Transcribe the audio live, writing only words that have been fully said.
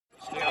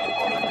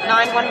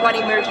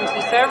911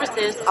 Emergency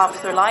Services,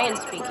 Officer Lyons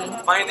speaking.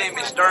 My name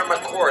is Darren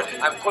McCord.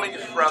 I'm calling you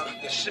from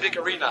the Civic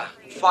Arena,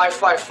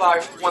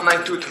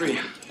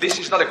 555-1923. This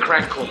is not a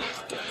crank call.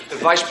 The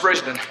Vice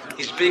President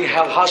is being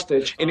held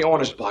hostage in the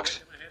owner's box.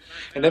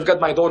 And they've got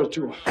my daughter,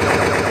 too.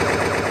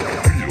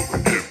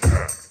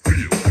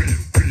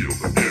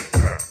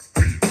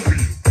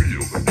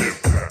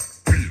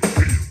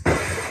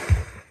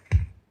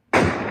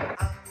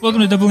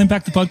 Welcome to Double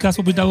Impact, the podcast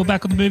where we double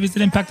back on the movies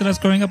that impacted us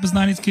growing up as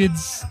 90s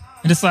kids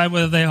and decide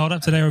whether they hold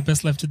up today or are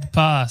best left to the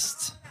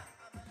past.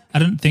 I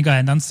don't think I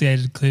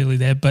enunciated clearly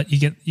there, but you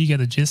get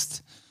the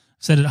gist.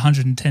 I've said it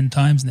 110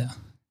 times now.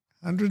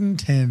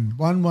 110,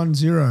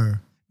 110,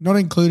 not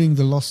including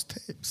the lost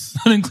tapes.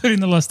 Not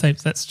including the lost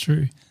tapes, that's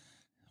true.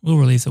 We'll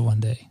release it one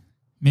day,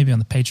 maybe on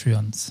the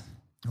Patreons.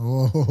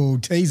 Oh,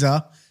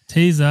 teaser.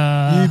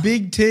 Teaser. You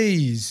big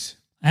tease.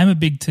 I am a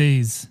big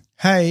tease.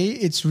 Hey,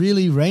 it's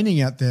really raining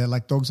out there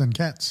like dogs and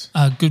cats.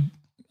 Good.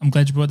 I'm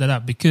glad you brought that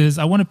up because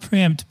I want to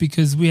preempt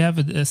because we have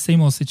a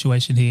Seymour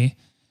situation here.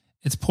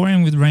 It's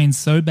pouring with rain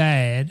so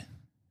bad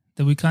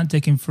that we can't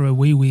take him for a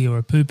wee-wee or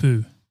a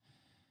poo-poo.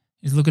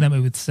 He's looking at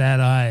me with sad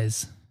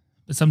eyes.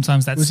 But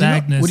sometimes that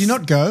sadness... Would he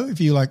not go if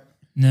you like...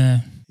 No.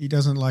 He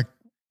doesn't like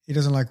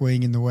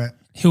weeing in the wet.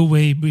 He'll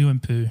wee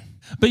and poo.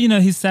 But, you know,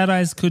 his sad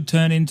eyes could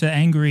turn into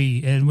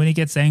angry. And when he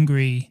gets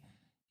angry,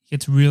 it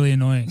gets really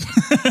annoying.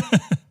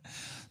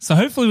 So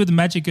hopefully with the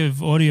magic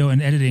of audio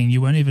and editing,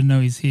 you won't even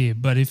know he's here.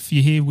 But if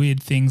you hear weird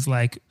things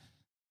like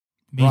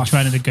me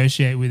trying to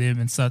negotiate with him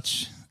and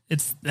such,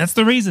 that's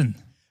the reason.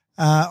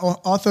 I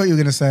thought you were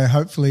going to say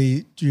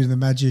hopefully due to the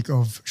magic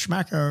of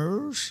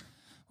schmackos.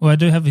 Well, I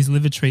do have his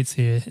liver treats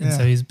here, and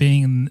so he's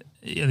being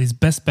in his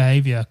best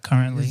behaviour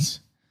currently.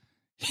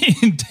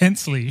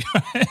 Intensely.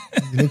 Right?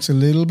 He looks a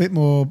little bit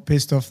more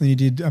pissed off than he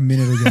did a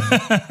minute ago.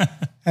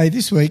 Hey,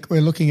 this week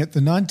we're looking at the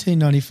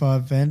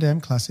 1995 Van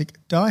Damme classic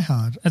Die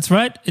Hard. That's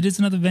right. It is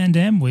another Van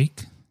Damme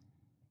week.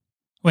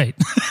 Wait.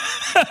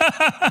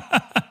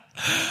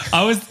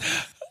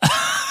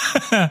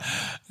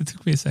 It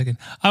took me a second.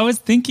 I was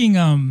thinking,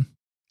 I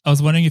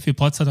was wondering if your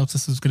plot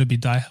synopsis was going to be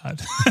Die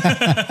Hard.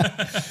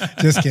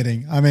 Just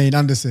kidding. I mean,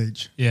 Under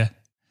Siege. Yeah.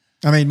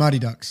 I mean, Mighty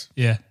Ducks.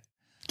 Yeah.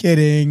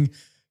 Kidding.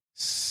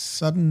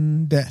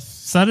 Sudden Death.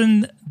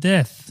 Sudden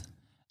Death.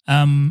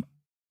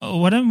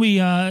 Why don't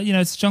we,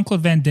 it's Jean-Claude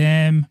Van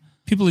Damme.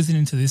 People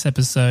listening to this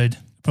episode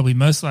probably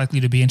most likely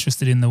to be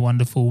interested in the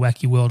wonderful,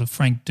 wacky world of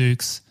Frank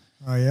Dukes.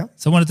 Oh, yeah?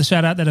 So I wanted to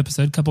shout out that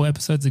episode a couple of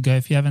episodes ago.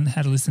 If you haven't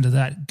had a listen to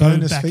that, go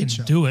bonus back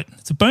feature. And do it.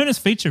 It's a bonus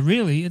feature,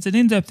 really. It's an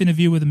in-depth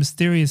interview with a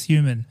mysterious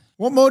human.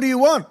 What more do you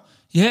want?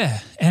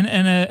 Yeah, and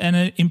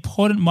an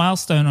important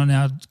milestone on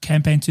our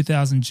Campaign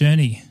 2000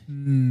 journey.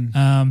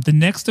 The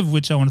next of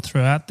which I want to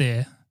throw out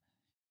there,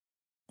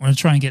 I want to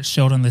try and get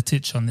Sheldon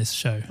Lettich on this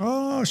show.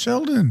 Oh,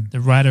 Sheldon. The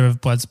writer of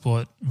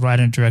Bloodsport,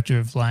 writer and director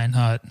of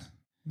Lionheart.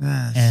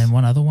 Nice. And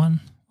one other one.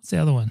 What's the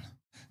other one?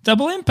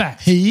 Double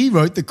Impact. He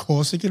wrote the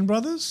Corsican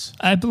Brothers?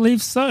 I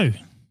believe so.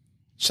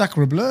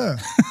 Sacre bleu.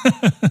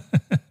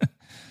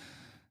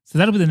 So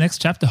that'll be the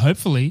next chapter,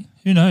 hopefully.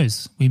 Who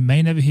knows? We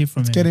may never hear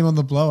from him. Let's get him on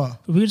the blower.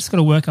 But we just got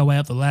to work our way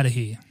up the ladder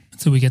here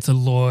until we get to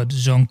Lord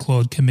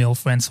Jean-Claude Camille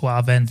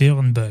Francois Van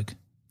Vurenberg.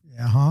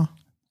 Uh-huh.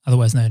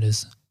 Otherwise known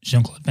as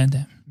Jean-Claude Van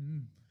Damme.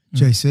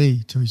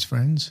 JC to his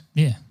friends.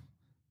 Yeah.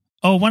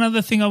 Oh, one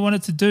other thing I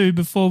wanted to do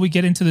before we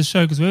get into the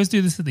show, because we always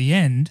do this at the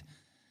end,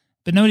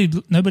 but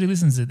nobody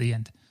listens at the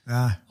end.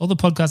 All the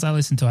podcasts I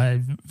listen to, I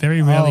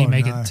very rarely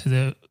make it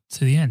to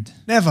the end.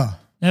 Never.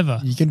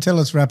 You can tell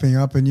us wrapping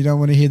up and you don't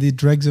want to hear the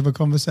dregs of a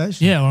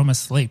conversation. Yeah, or I'm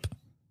asleep.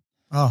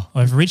 Oh.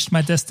 Or I've reached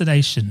my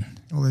destination.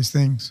 All those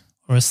things.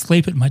 Or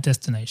asleep at my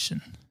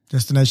destination.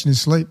 Destination is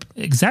sleep.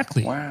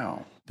 Exactly.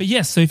 Wow. But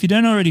yes, so if you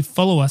don't already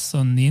follow us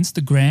on the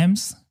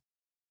Instagrams,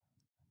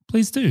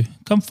 please do.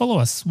 Come follow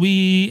us.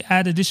 We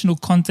add additional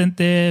content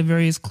there,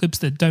 various clips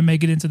that don't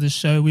make it into the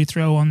show. We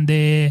throw on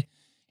there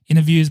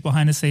interviews,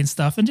 behind-the-scenes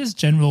stuff, and just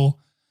general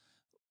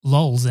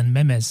lols and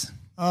memes.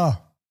 Oh,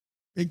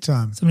 big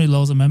time. So many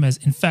lols and memes.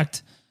 In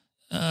fact,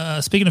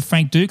 speaking of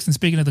Frank Dukes and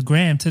speaking of the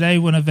gram, today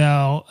one of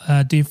our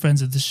dear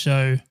friends of the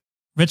show,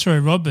 Retro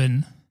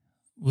Robin,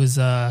 was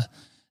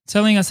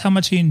telling us how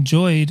much he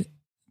enjoyed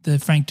the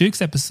Frank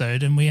Dukes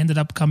episode, and we ended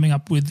up coming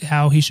up with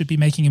how he should be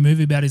making a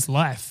movie about his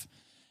life.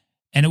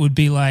 And it would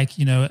be like,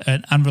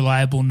 an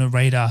unreliable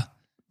narrator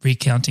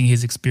recounting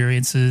his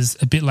experiences,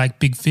 a bit like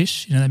Big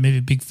Fish, that movie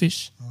Big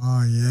Fish.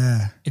 Oh,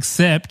 yeah.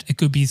 Except it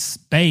could be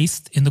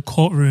based in the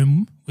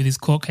courtroom with his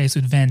court case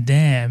with Van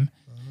Damme,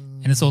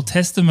 and it's all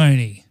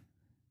testimony.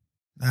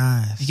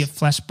 Nice. You get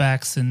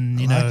flashbacks and,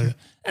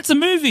 it's a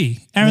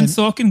movie. Aaron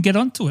Sorkin, get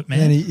onto it,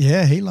 man.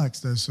 He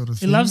likes those sort of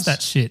things. He loves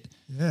that shit.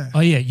 Yeah.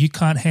 Oh, yeah, you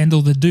can't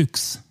handle the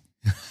Dukes.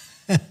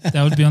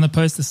 That would be on the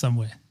poster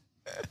somewhere.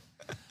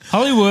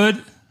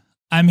 Hollywood,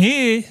 I'm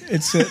here.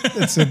 It's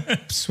a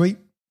sweet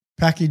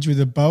package with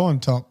a bow on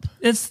top.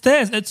 It's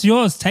theirs. It's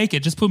yours. Take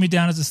it. Just put me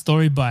down as a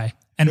story by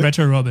and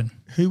Retro Robin.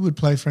 Who would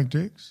play Frank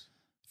Dukes?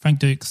 Frank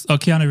Dukes. Oh,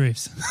 Keanu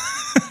Reeves.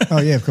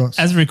 Oh, yeah, of course.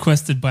 As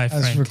requested by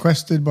Frank. As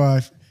requested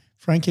by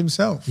Frank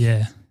himself.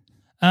 Yeah.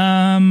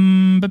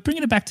 But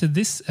bringing it back to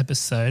this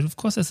episode, of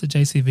course, that's the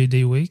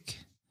JCVD week.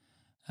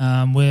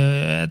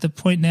 We're at the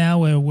point now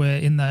where we're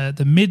in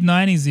the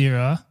mid-90s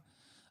era,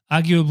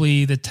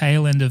 arguably the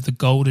tail end of the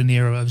golden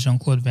era of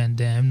Jean-Claude Van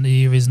Damme. The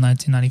year is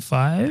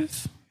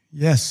 1995.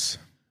 Yes.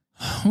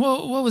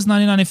 What was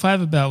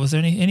 1995 about? Was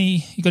there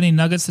any you got any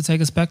nuggets to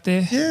take us back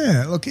there?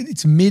 Yeah, look,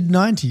 it's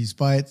mid-90s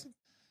by its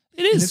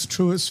It is. in its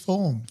truest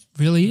form.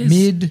 Really is.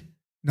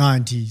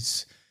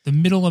 Mid-90s. The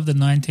middle of the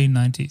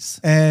 1990s.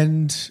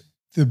 And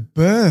the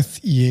birth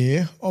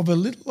year of a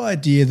little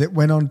idea that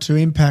went on to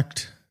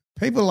impact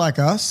people like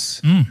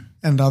us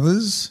and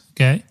others.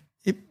 Okay.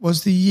 It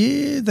was the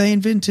year they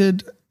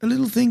invented a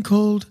little thing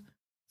called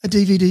a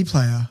DVD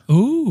player.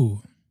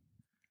 Ooh.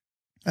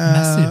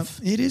 Massive.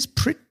 It is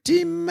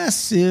pretty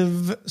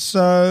massive.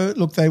 So,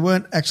 look, they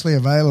weren't actually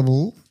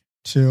available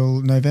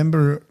till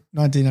November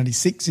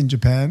 1996 in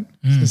Japan.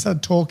 So they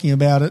started talking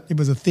about it. It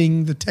was a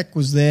thing. The tech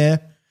was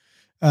there.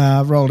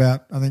 Rolled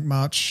out, I think,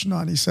 March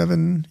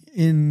 97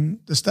 in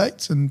the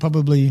States and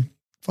probably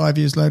 5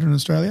 years later in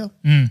Australia.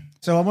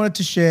 So I wanted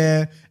to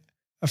share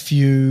a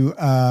few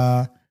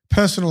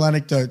personal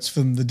anecdotes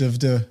from the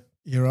DVD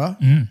era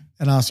and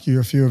ask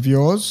you a few of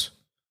yours.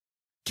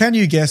 Can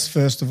you guess,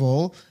 first of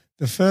all,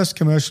 the first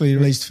commercially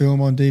released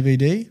film on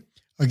DVD?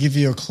 I'll give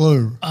you a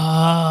clue.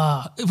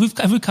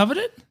 Have we covered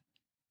it?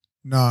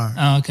 No.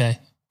 Oh, okay.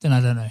 Then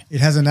I don't know. It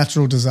has a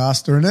natural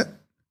disaster in it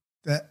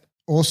that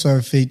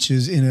also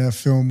features in a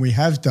film we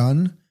have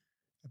done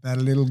about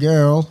a little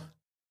girl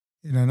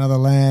in another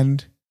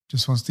land,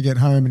 just wants to get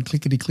home and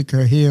clickety-click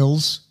her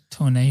heels.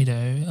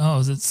 Tornado. Oh,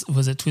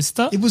 was it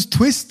Twister? It was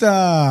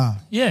Twister.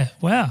 Yeah.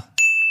 Wow.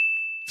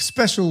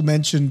 Special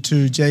mention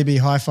to JB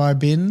Hi-Fi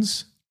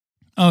Bins,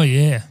 Oh,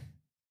 yeah.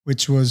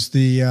 which was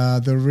the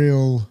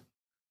real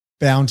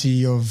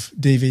bounty of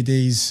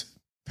DVDs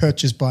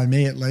purchased by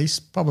me, at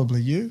least,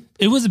 probably you.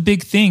 It was a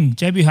big thing.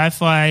 JB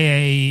Hi-Fi,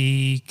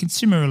 a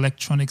consumer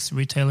electronics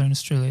retailer in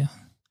Australia.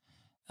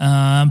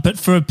 But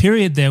for a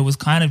period there was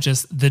kind of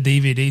just the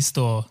DVD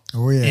store.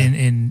 Oh, yeah.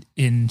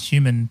 In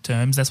human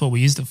terms, that's what we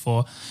used it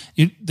for.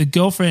 The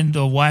girlfriend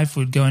or wife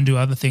would go and do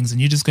other things, and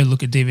you just go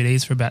look at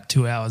DVDs for about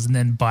 2 hours and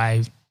then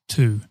buy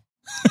two.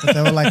 But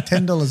they were like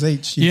 $10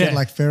 each. You Yeah. get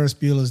like Ferris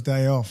Bueller's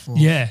Day Off. Or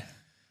Yeah,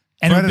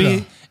 and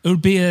Predator. it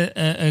would be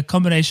a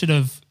combination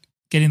of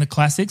getting the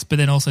classics, but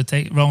then also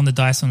rolling the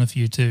dice on a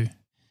few too,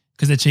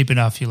 because they're cheap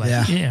enough. You're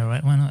like, yeah,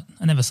 right, why not?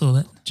 I never saw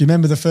that. Do you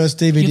remember the first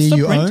DVD You'd stop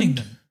you renting owned?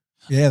 them.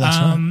 Yeah, that's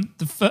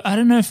right. I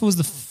don't know if it was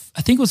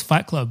I think it was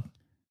Fight Club.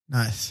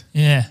 Nice.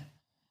 Yeah,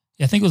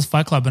 I think it was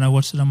Fight Club, and I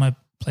watched it on my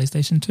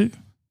PlayStation 2.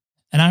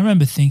 And I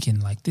remember thinking,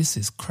 like, this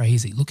is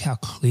crazy. Look how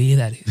clear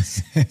that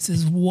is. This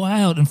is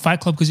wild. And Fight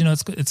Club, because,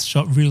 it's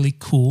shot really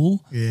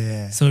cool.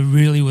 Yeah. So it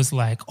really was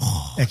like,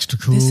 oh, Extra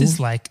cool. this is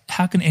like,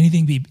 how can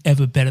anything be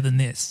ever better than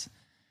this?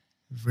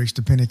 We've reached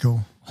a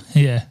pinnacle.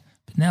 Yeah.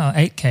 But now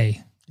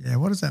 8K, Yeah,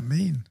 what does that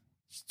mean?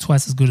 it's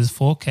twice as good as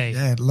 4K.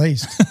 Yeah, at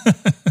least.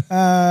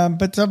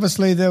 But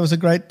obviously there was a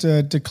great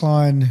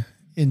decline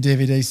in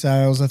DVD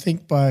sales. I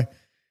think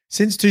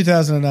since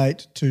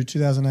 2008 to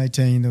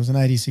 2018, there was an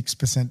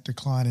 86%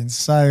 decline in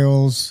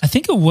sales. I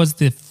think it was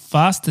the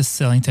fastest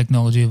selling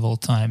technology of all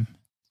time.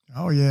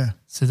 Oh, yeah.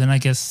 So then I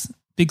guess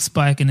big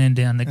spike and then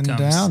down it And comes.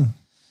 down.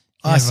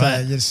 Yeah, I say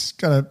right. you just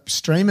got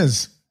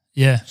streamers.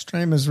 Yeah.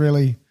 Streamers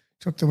really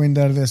took the wind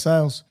out of their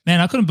sails. Man,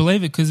 I couldn't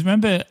believe it because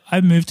remember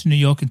I moved to New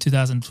York in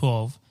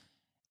 2012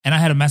 and I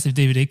had a massive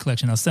DVD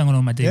collection. I was selling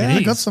all my DVDs Yeah,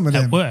 I got some of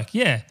at them. work.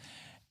 Yeah.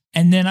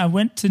 And then I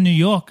went to New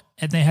York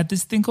and they had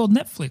this thing called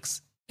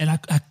Netflix and I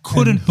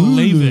couldn't And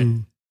believe it.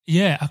 Hulu.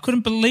 Yeah, I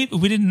couldn't believe it.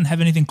 We didn't have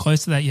anything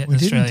close to that yet We in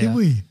didn't, Australia. did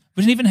we?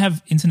 We didn't even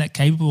have internet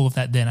capable of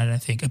that then, I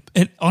don't think.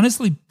 It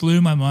honestly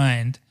blew my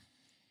mind.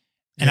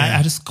 And Yeah.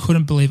 I just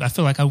couldn't believe. I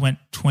feel like I went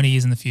 20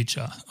 years in the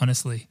future,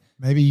 honestly.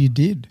 Maybe you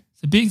did.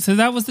 So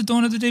that was the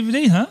dawn of the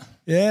DVD, huh?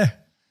 Yeah. It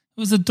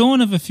was the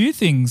dawn of a few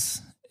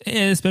things,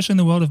 especially in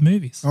the world of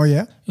movies. Oh,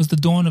 yeah? It was the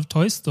dawn of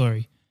Toy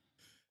Story.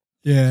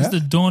 It Yeah. was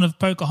the dawn of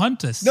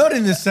Pocahontas. Not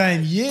in the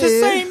same year. The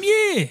same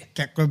year.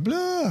 Cacre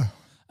Bleu.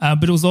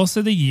 But it was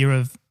also the year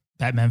of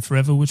Batman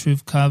Forever, which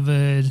we've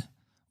covered.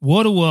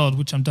 Waterworld,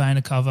 which I'm dying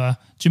to cover.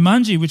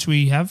 Jumanji, which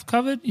we have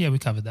covered. Yeah, we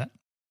covered that.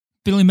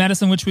 Billy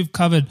Madison, which we've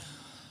covered.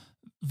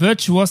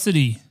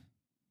 Virtuosity.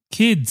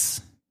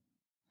 Kids.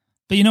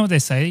 But you know what they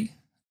say?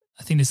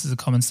 I think this is a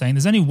common saying.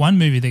 There's only one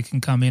movie that can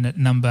come in at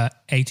number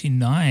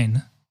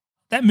 89.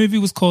 That movie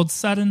was called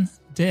Sudden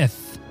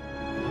Death.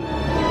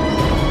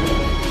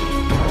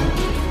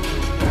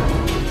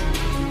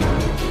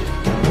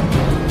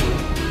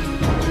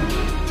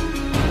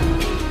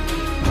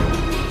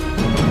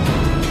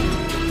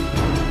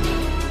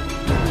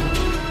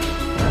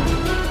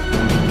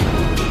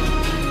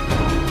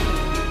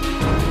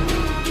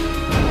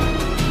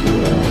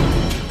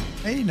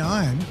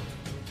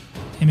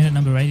 Came in at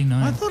number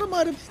 89. I thought it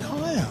might have been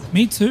higher.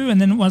 Me too.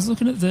 And then I was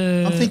looking at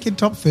the... I'm thinking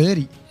top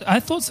 30. I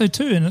thought so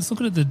too. And it's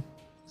looking at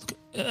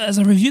as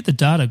I reviewed the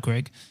data,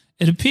 Greg,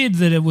 it appeared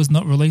that it was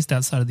not released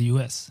outside of the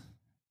US.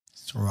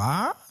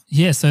 Right?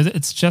 Yeah, so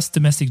it's just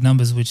domestic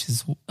numbers, which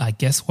is, I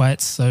guess, why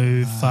it's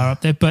so far up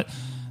there, but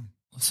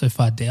so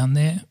far down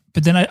there.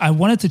 But then I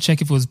wanted to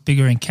check if it was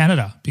bigger in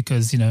Canada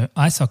because,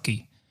 ice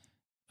hockey.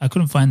 I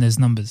couldn't find those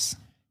numbers.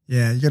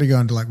 Yeah, you got to go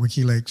into like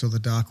WikiLeaks or the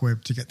dark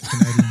web to get the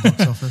Canadian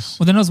box office.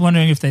 Well, then I was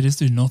wondering if they just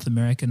do North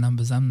American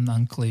numbers. I'm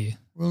unclear.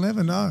 We'll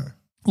never know.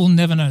 We'll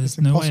never know. There's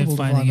It's no way of impossible to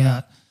finding find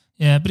out.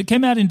 Yeah, but it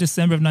came out in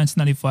December of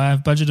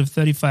 1995, budget of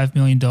 $35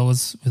 million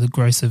with a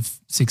gross of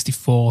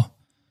 $64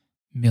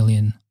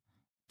 million.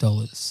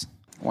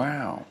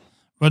 Wow.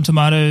 Rotten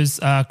Tomatoes,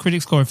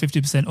 critic score of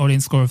 50%,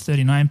 audience score of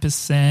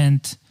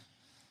 39%.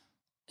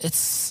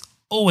 It's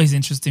always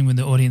interesting when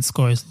the audience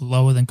score is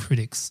lower than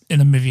critics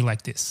in a movie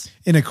like this.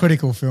 In a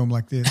critical film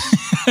like this.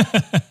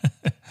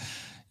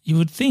 You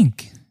would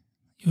think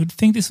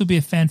this would be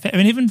a fan favorite. I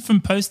mean, even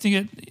from posting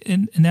it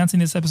and announcing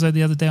this episode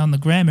the other day on the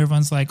gram,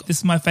 everyone's like, this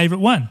is my favorite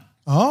one.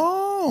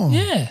 Oh.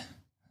 Yeah.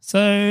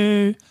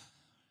 So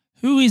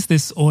who is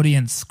this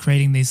audience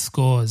creating these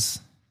scores?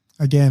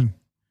 Again,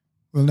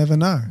 we'll never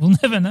know. We'll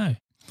never know.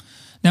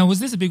 Now, was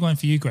this a big one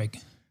for you, Greg?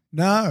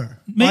 No.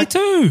 Me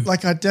too.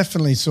 Like I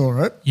definitely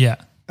saw it. Yeah.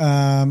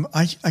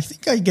 I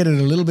think I get it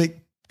a little bit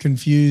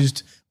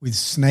confused with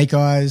Snake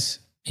Eyes,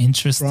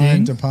 Interesting.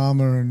 Brian De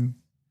Palma and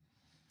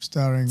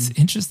starring It's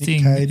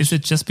interesting. Nick Cage. Is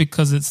it just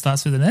because it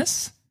starts with an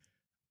S?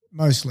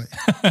 Mostly.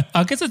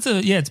 I guess it's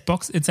at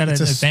It's an a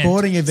event.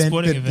 sporting event,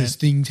 but there's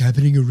things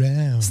happening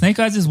around. Snake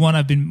Eyes is one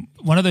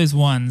of those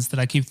ones that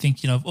I keep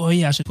thinking of, oh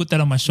yeah, I should put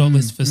that on my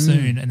shortlist for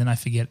soon, and then I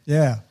forget.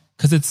 Yeah.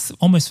 Because it's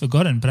almost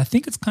forgotten, but I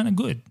think it's kind of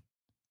good.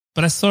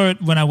 But I saw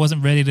it when I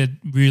wasn't ready to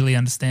really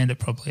understand it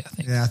properly, I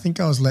think. Yeah, I think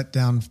I was let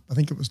down. I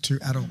think it was too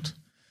adult.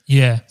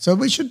 Yeah. So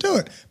we should do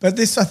it. But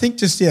this, I think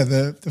just,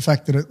 the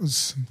fact that it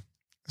was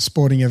a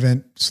sporting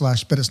event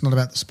but it's not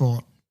about the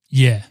sport,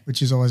 Yeah.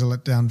 which is always a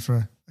letdown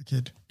for a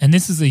kid. And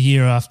this is a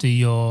year after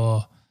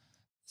your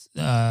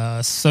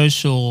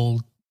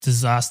social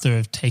disaster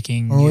of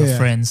taking your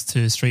friends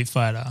to Street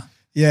Fighter.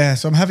 Yeah,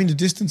 so I'm having to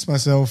distance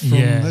myself from,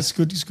 that's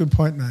good. It's a good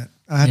point, mate.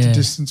 I had to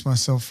distance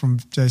myself from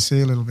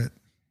JC a little bit.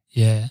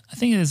 Yeah. I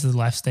think it is a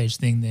life stage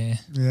thing there.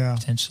 Yeah.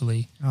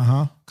 Potentially.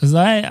 Uh-huh. Because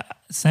I've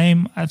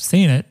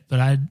seen it, but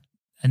I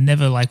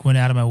never went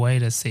out of my way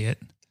to see it.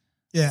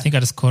 Yeah. I think I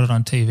just caught it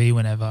on TV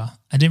whenever.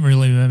 I didn't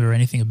really remember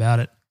anything about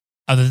it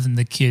other than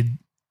the kid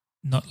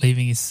not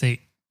leaving his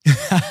seat.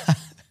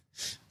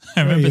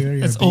 I remember very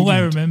that's all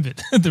I obedient.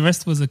 remembered. The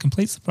rest was a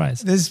complete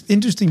surprise. There's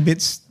interesting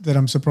bits that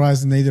I'm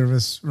surprised neither of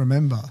us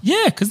remember.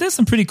 Yeah, because there's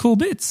some pretty cool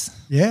bits.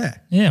 Yeah.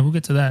 Yeah, we'll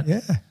get to that.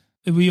 Yeah.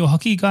 Were you a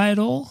hockey guy at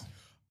all?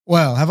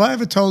 Well, have I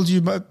ever told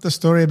you the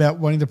story about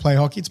wanting to play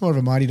hockey? It's more of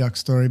a Mighty Ducks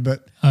story,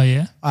 but Oh,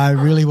 yeah? I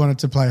really wanted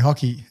to play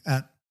hockey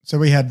so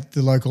we had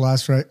the local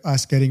ice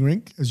skating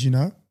rink, as you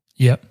know,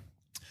 Yep.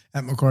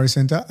 at Macquarie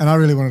Centre, and I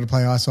really wanted to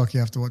play ice hockey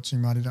after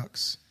watching Mighty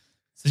Ducks.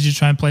 So did you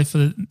try and play for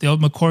the old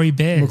Macquarie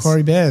Bears?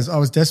 Macquarie Bears. I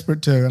was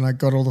desperate to, and I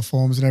got all the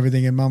forms and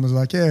everything, and Mum was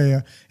like, yeah.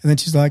 And then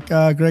she's like,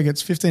 Greg,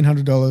 it's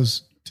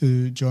 $1,500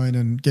 to join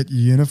and get your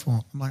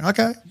uniform. I'm like,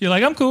 okay. You're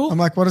like, I'm cool. I'm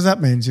like, what does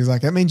that mean? She's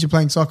like, that means you're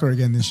playing soccer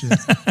again this year.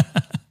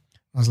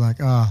 I was like,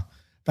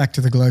 back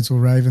to the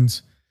Gloatsville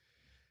Ravens.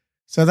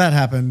 So that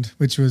happened,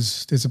 which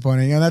was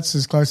disappointing, and that's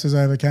as close as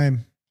I ever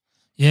came.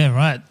 Yeah,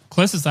 right.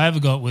 Closest I ever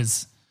got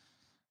was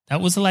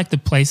like the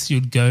place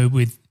you'd go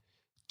with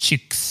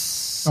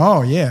chicks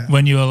Oh, yeah.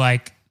 when you were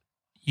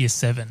year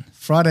 7.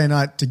 Friday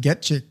night to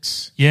get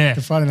chicks. Yeah.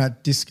 The Friday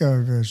night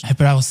disco version.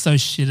 But I was so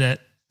shit at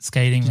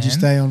skating, Did you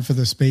stay on for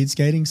the speed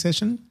skating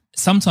session?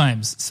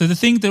 Sometimes. So the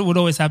thing that would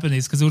always happen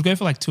is because it would go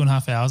for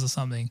 2.5 hours or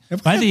something.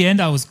 By the end,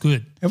 I was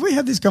good. Have we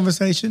had this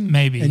conversation?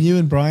 Maybe. And you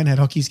and Brian had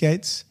hockey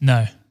skates?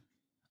 No,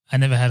 I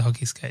never had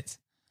hockey skates.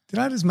 Did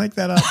I just make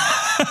that up?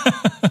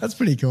 That's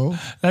pretty cool.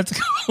 That's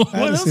cool.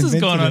 What just else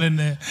is going invented on it. in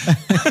there?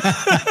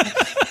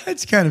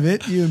 That's kind of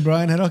it. You and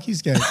Brian had hockey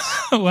skates.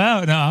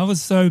 Wow. No, I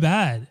was so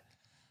bad.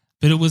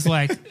 But it was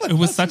it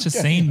was such a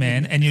scene,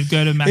 man. And you'd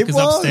go to Macca's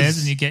was. upstairs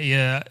and you get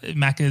your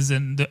Macca's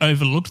and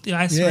overlooked the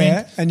ice Yeah.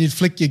 rink. And you'd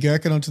flick your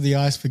gherkin onto the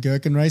ice for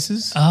gherkin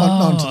races Oh.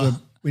 onto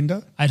the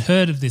window. I'd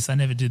heard of this. I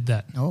never did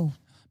that. Oh.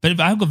 But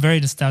I've got very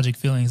nostalgic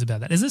feelings about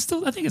that. Is it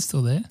still? I think it's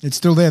still there. It's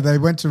still there. They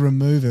went to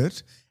remove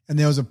it and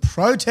there was a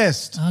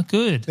protest. Oh,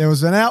 good. There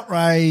was an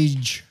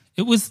outrage.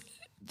 It was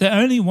the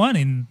only one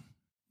in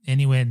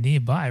anywhere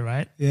nearby,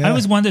 right? Yeah. I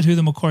always wondered who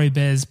the Macquarie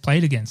Bears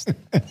played against.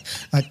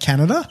 Like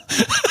Canada?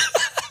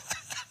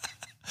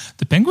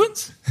 The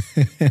Penguins?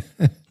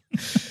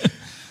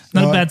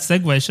 Not a Right. bad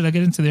segue. Should I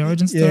get into the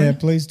origin story? Yeah,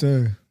 please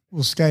do.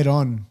 We'll skate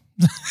on.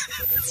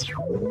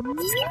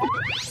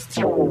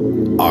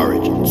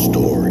 Origin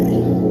story.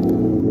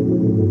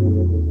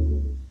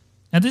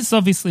 Now, this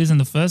obviously isn't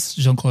the first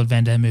Jean-Claude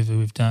Van Damme movie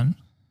we've done.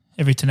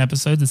 Every 10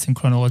 episodes, it's in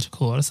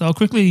chronological order. So I'll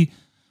quickly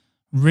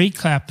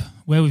recap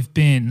where we've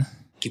been.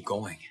 Keep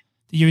going.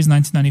 The year is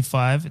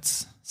 1995.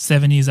 It's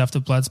 7 years after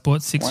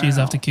Bloodsport, 6 years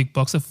after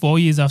Kickboxer, 4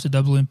 years after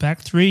Double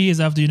Impact, 3 years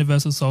after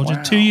Universal Soldier,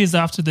 Wow. 2 years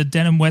after the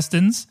Denim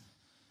Westerns,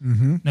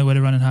 Nowhere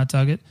to Run and Hard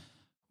Target,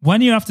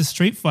 1 year after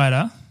Street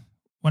Fighter,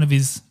 one of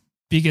his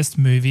biggest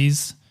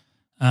movies,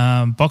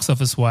 box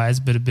office wise,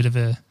 but a bit of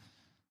a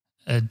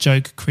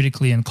joke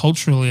critically and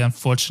culturally,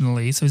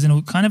 unfortunately. So he's in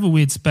a kind of a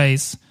weird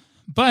space.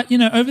 But,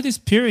 over this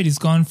period, he's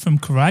gone from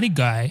karate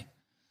guy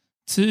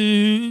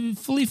to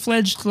fully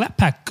fledged lap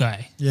pack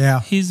guy. Yeah.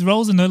 His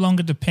roles are no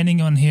longer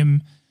depending on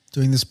him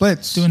Doing the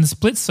splits. doing the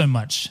splits so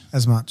much.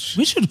 as much.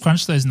 We should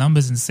crunch those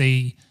numbers and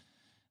see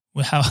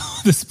how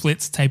the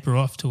splits taper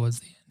off towards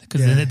the end,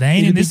 because they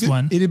ain't in this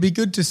one. It'd be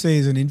good to see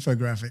as an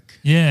infographic.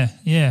 Yeah,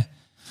 yeah.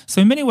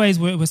 So in many ways,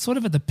 we're sort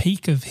of at the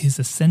peak of his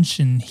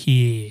ascension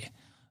here,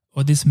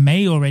 or this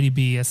may already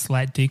be a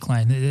slight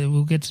decline.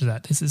 We'll get to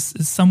that. This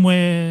is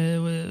somewhere.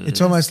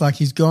 It's almost like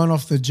he's gone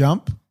off the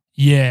jump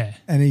Yeah,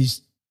 and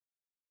he's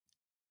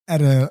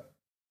at a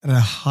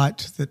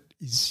height that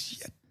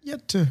is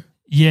yet to.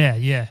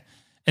 yeah.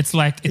 It's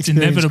like it's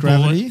Experience inevitable.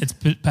 gravity. It's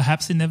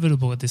perhaps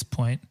inevitable at this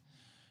point.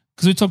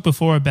 Because we talked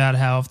before about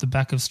how off the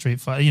back of Street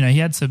Fighter, he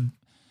had some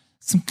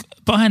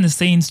behind the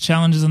scenes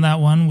challenges on that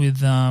one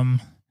with a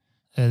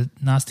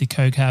nasty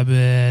coke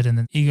habit and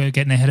then ego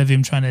getting ahead of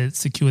him trying to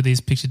secure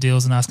these picture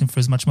deals and asking for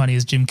as much money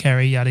as Jim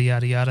Carrey, yada,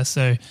 yada, yada.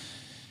 So,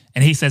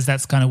 and he says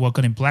that's kind of what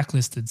got him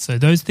blacklisted. So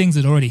those things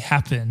had already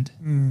happened.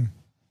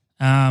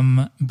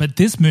 But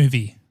this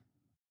movie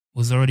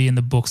was already in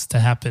the books to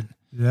happen.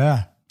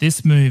 Yeah.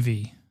 This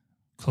movie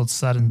called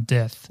Sudden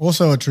Death.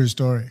 Also a true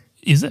story.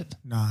 Is it?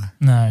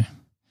 No.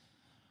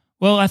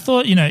 Well, I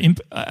thought,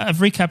 I've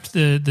recapped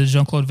the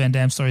Jean-Claude Van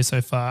Damme story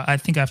so far. I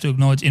think I have to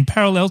acknowledge, in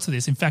parallel to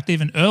this, in fact,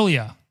 even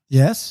earlier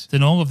Yes.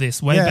 than all of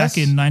this, way back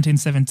in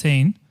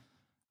 1917,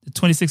 the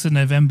 26th of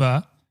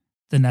November,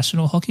 the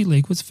National Hockey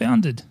League was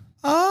founded.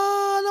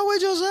 Oh, no way,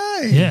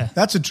 Jose. Yeah.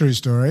 That's a true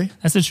story.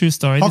 That's a true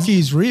story. Hockey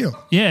is real.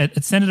 Yeah,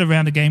 it's centered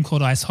around a game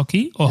called ice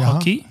hockey or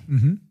hockey.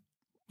 Mm-hmm.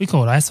 We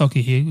call it ice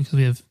hockey here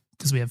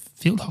because we have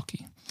field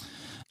hockey.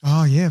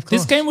 Oh, yeah, of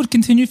course. This game would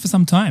continue for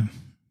some time.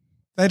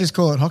 They just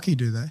call it hockey,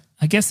 do they?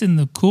 I guess in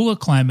the cooler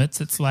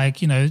climates, it's like,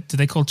 do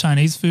they call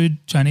Chinese food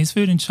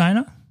in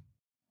China?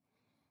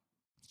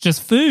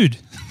 Just food.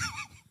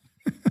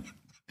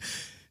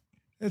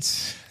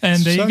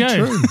 And there so you go.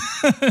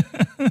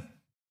 True.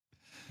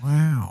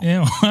 Wow.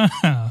 Yeah,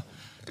 wow.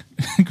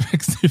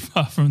 Greg's too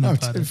far from the No,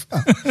 button. too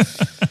far.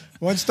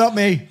 Won't stop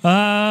me.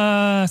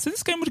 So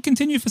this game would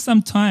continue for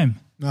some time.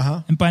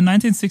 Uh-huh. And by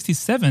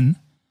 1967,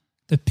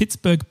 the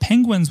Pittsburgh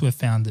Penguins were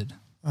founded.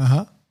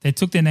 Uh-huh. They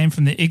took their name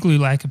from the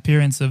igloo-like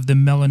appearance of the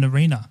Mellon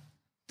Arena,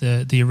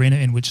 the arena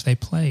in which they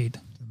played.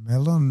 The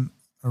Melon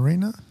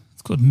Arena?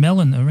 It's called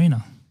Mellon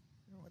Arena.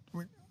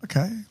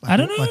 Okay. I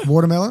don't know. Like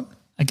watermelon?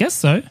 I guess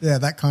so. Yeah,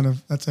 that's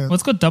a... Well,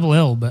 it's got double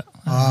L, but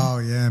Oh,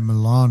 yeah,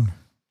 Milan.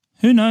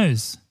 who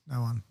knows?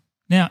 No one.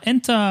 Now,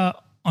 enter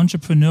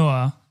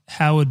entrepreneur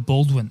Howard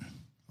Baldwin.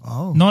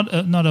 Oh. Not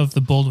of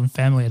the Baldwin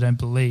family, I don't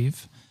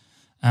believe,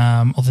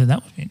 although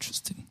that would be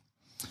interesting.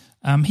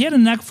 He had a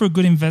knack for a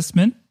good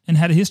investment and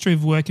had a history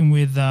of working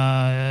with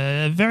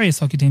various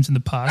hockey teams in the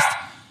past.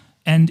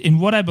 And in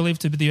what I believe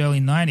to be the early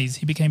 90s,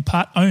 he became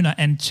part owner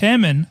and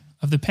chairman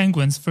of the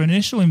Penguins for an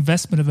initial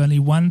investment of only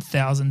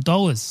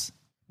 $1,000.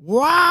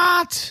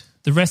 What?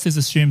 The rest is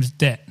assumed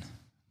debt,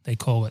 they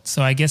call it.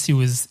 So I guess he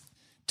was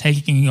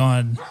taking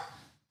on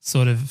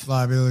sort of...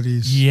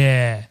 Liabilities.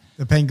 Yeah.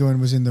 The Penguin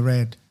was in the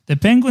red. The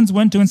Penguins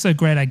weren't doing so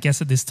great, I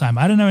guess, at this time.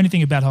 I don't know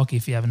anything about hockey,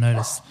 if you haven't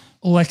noticed.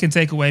 All I can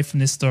take away from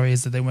this story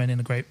is that they weren't in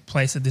a great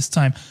place at this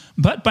time.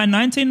 But by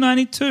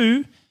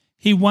 1992,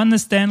 he won the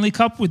Stanley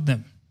Cup with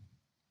them.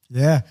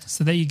 Yeah.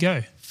 So there you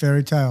go.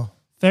 Fairy tale.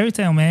 Fairy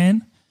tale,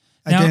 man.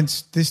 Now,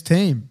 Against this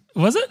team.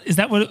 was it? Is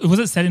that what? Was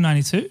it set in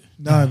 92?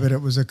 No, but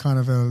it was a kind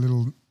of a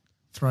little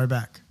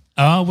throwback.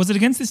 Oh, was it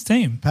against this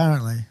team?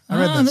 Apparently. I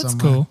read that that's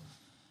somewhere. cool.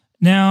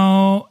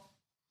 Now,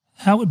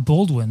 Howard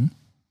Baldwin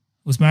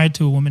was married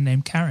to a woman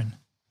named Karen.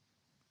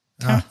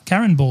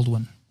 Karen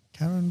Baldwin.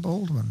 Karen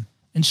Baldwin.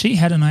 And she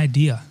had an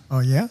idea. Oh,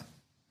 yeah?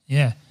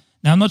 Yeah.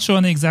 Now, I'm not sure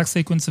on the exact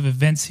sequence of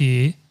events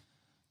here,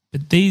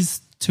 but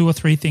these 2 or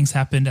 3 things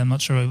happened. I'm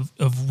not sure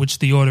of which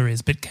the order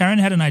is. But Karen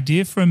had an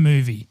idea for a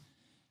movie.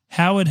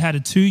 Howard had a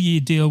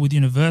 2-year deal with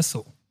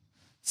Universal.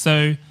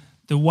 So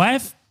the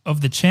wife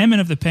of the chairman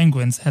of the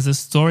Penguins has a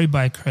story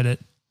by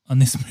credit on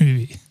this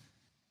movie.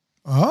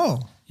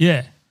 Oh.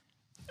 Yeah.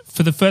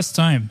 For the first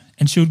time.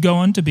 And she would go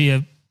on to be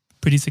a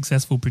pretty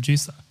successful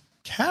producer.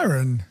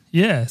 Karen.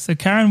 Yeah. So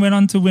Karen went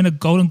on to win a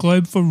Golden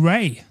Globe for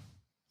Ray.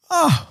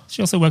 Oh.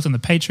 She also worked on The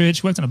Patriot.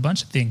 She worked on a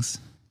bunch of things.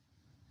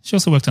 She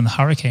also worked on the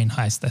Hurricane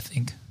Heist, I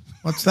think.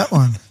 What's that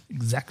one?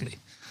 Exactly.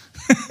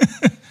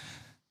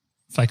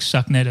 It's like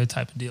Sharknado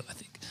type of deal, I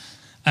think.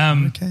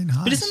 Hurricane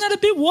Heist. But isn't that a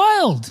bit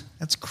wild?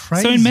 That's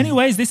crazy. So in many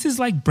ways, this is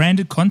like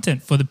branded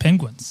content for the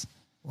Penguins.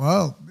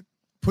 Well,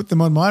 put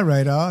them on my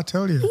radar, I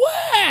tell you.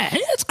 Wow,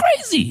 that's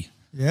crazy.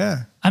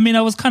 Yeah. I mean,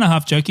 I was kind of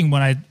half joking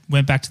when I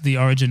went back to the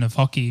origin of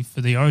hockey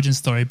for the origin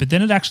story, but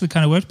then it actually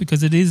kind of worked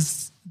because it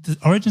is the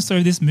origin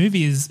story of this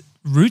movie is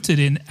rooted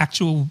in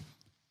actual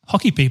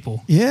hockey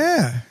people.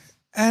 Yeah.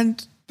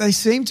 And they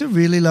seem to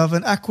really love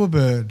an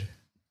aquabird,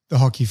 the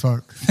hockey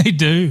folk. They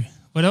do.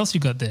 What else you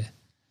got there?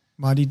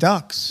 Mighty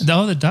Ducks.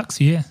 Oh, the Ducks,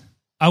 yeah.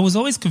 I was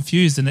always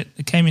confused, and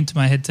it came into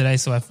my head today,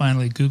 so I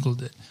finally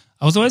Googled it.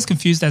 I was always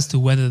confused as to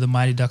whether the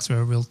Mighty Ducks were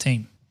a real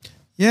team.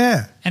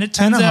 Yeah. And it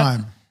turns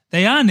Anaheim. out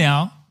they are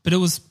now, but it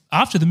was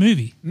after the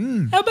movie.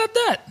 How about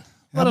that?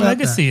 What a about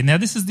legacy. that? Now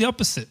this is the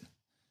opposite.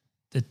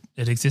 That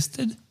it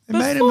existed They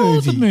made a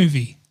before the movie.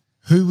 movie.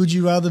 Who would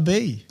you rather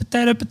be?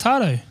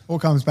 Potato. All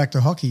comes back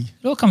to hockey.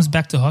 It all comes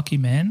back to hockey,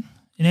 man.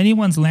 In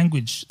anyone's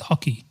language,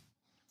 hockey.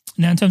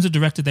 Now, in terms of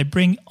director, they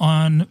bring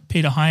on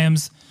Peter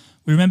Hyams.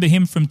 We remember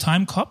him from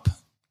Time Cop.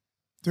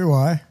 Do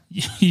I?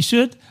 You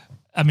should.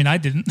 I mean, I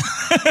didn't.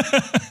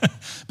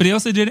 But he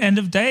also did End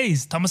of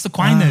Days, Thomas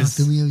Aquinas.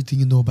 Tell me everything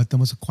you know about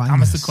Thomas Aquinas.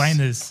 Thomas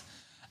Aquinas.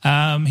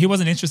 He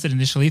wasn't interested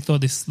initially. He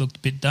thought this looked a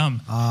bit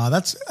dumb.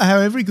 That's how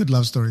every good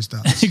love story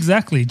starts.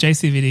 Exactly.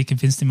 JCVD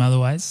convinced him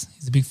otherwise.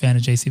 He's a big fan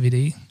of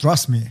JCVD.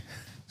 Trust me.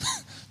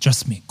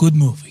 Trust me. Good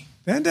movie.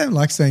 Van Damme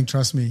likes saying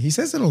trust me. He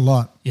says it a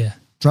lot. Yeah.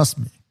 Trust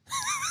me.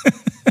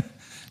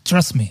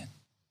 Trust me.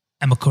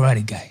 I'm a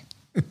karate guy.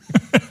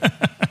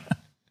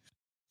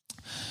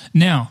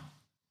 Now,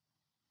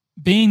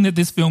 being that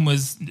this film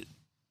was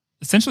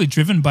essentially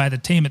driven by the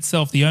team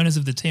itself, the owners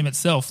of the team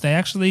itself, they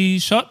actually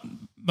shot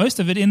most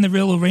of it in the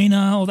real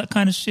arena, all that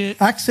kind of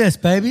shit. Access,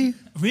 baby.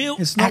 Real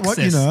It's not what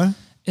you access. know.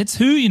 It's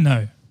who you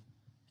know.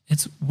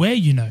 It's where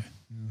you know,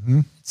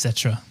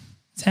 etc.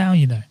 It's how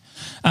you know.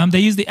 They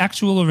used the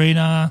actual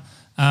arena.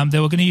 They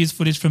were going to use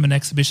footage from an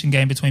exhibition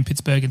game between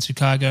Pittsburgh and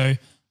Chicago,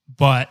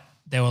 but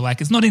they were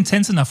like, it's not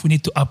intense enough. We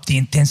need to up the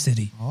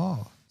intensity.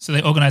 Oh. So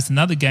they organized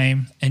another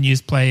game and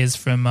used players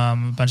from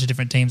a bunch of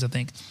different teams, I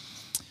think.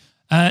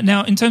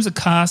 Now, in terms of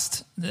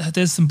cast,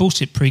 there's some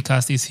bullshit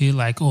pre-casties here,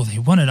 like, oh, they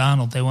wanted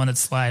Arnold, they wanted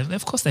Sly.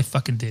 Of course they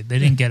fucking did. They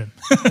didn't get him.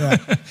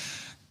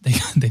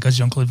 They got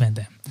Jean-Claude Van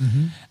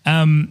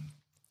Damme.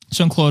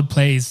 Jean-Claude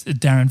plays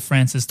Darren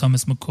Francis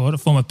Thomas McCord, a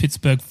former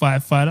Pittsburgh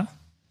firefighter.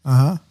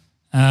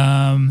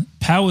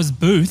 Powers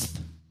Booth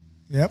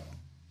Yep.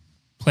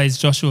 plays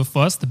Joshua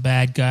Foss, the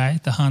bad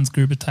guy, the Hans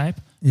Gruber type.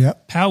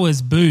 Yep.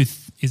 Powers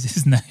Booth is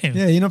his name.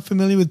 Yeah, you're not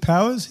familiar with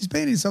Powers? He's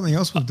been in something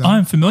else we've done.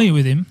 I'm familiar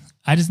with him.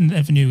 I just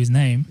never knew his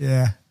name.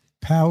 Yeah.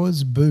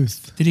 Powers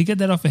Booth. Did he get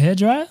that off a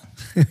hairdryer?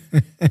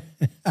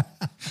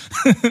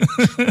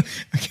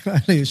 I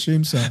can only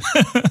assume so.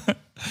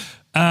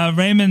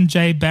 Raymond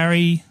J.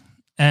 Barry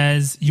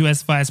as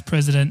U.S. Vice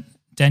President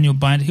Daniel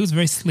Binder. He was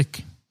very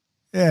slick.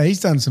 Yeah, he's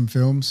done some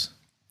films.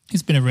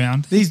 He's been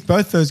around.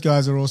 Both those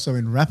guys are also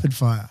in Rapid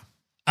Fire.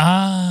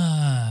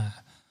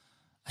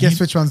 Guess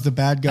which one's the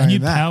bad guy I knew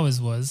in that? Powers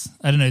was.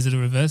 I don't know. Is it a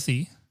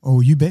reversey? Oh,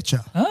 you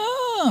betcha.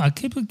 I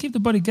keep the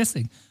body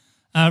guessing.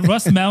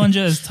 Ross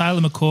Mallinger as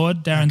Tyler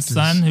McCord, Darren's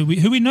son, who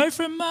we know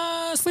from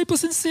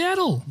Sleepless in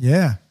Seattle.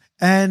 Yeah.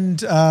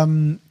 And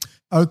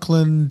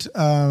Oakland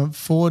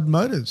Ford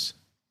Motors.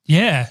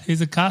 Yeah, he's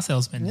a car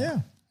salesman. Yeah.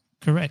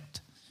 Correct.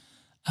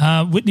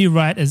 Whitney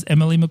Wright as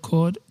Emily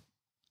McCord,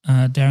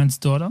 Darren's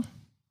daughter.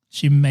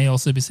 She may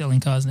also be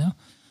selling cars now.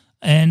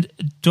 And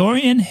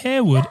Dorian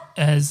Harewood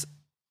as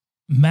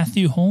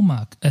Matthew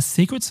Hallmark, a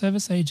Secret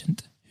Service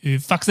agent who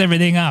fucks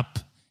everything up.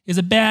 He's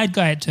a bad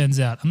guy, it turns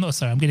out.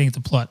 I'm getting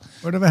into plot.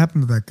 Whatever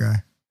happened to that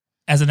guy?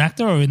 As an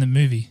actor or in the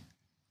movie?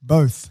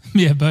 Both.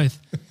 Yeah, both.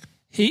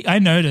 I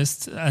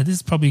noticed,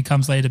 this probably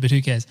comes later, but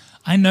who cares?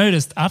 I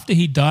noticed after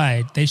he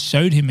died, they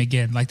showed him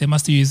again. Like they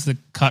must have used the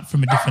cut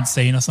from a different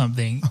scene or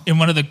something in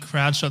one of the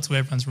crowd shots where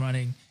everyone's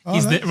running.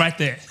 He's there, right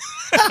there.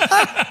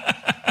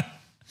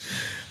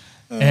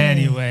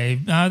 Anyway,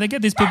 they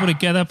get these people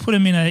together, put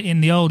them in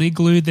the old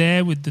igloo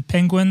there with the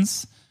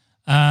penguins.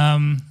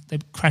 They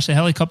crash a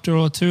helicopter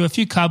or two, a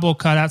few cardboard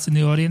cutouts in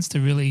the audience to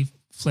really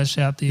flesh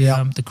out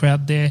the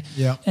crowd there.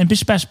 Yeah. And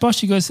bish bash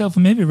bosh, you go yourself a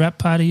movie wrap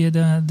party at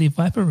the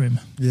Viper Room.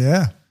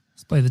 Yeah.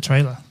 Let's play the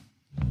trailer.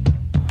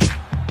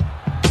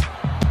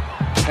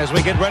 As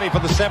we get ready for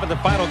the seventh and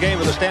final game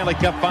of the Stanley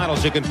Cup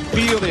Finals, you can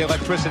feel the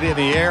electricity in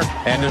the air,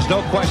 and there's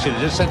no question, it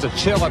just sends a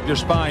chill up your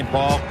spine,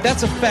 Paul.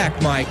 That's a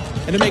fact, Mike.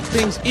 And to make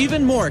things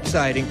even more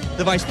exciting,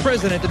 the Vice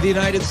President of the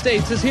United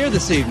States is here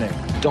this evening.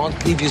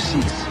 Don't leave your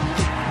seats.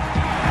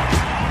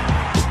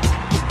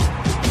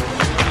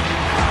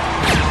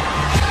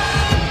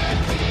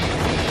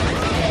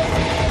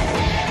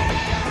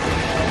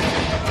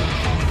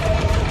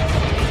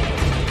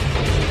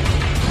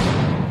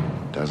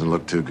 Doesn't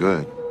look too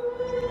good.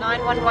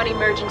 911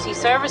 Emergency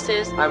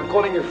Services. I'm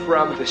calling you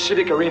from the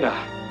Civic Arena.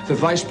 The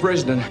vice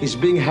president is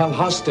being held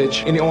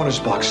hostage in the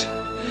owner's box.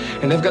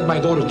 And they've got my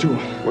daughter, too.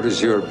 What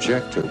is your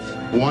objective?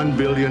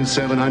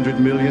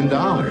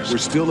 $1,700,000,000. We're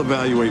still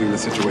evaluating the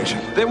situation.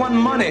 They want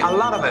money, a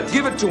lot of it.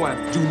 Give it to them.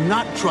 Do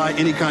not try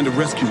any kind of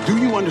rescue. Do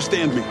you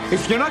understand me?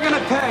 If you're not going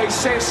to pay,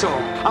 say so.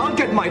 I'll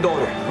get my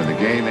daughter. When the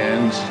game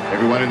ends,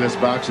 everyone in this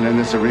box and in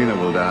this arena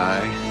will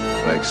die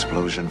by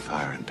explosion,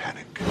 fire, and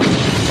panic.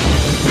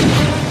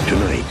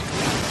 Tonight,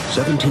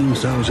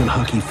 17,000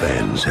 hockey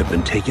fans have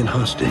been taken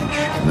hostage.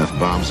 Enough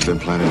bombs have been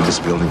planted in this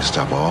building to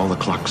stop all the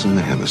clocks in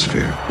the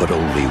hemisphere. But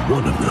only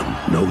one of them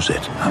knows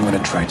it. I'm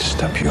gonna try to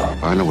stop you.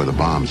 I know where the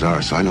bombs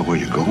are, so I know where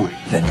you're going.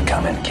 Then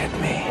come and get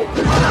me.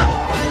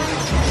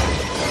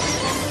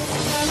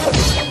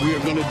 We are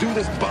going to do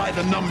this by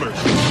the numbers.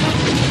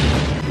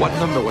 What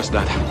number was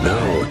that?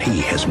 Now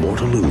he has more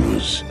to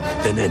lose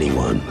than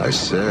anyone. I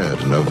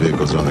said no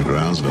vehicles on the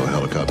grounds, no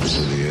helicopters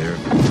in the air.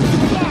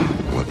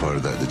 What part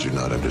of that did you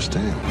not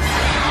understand?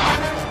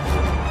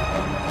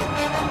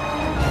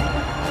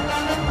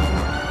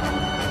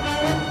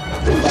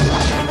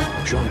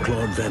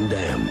 Jean-Claude Van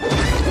Damme.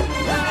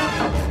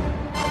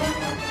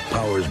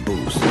 Powers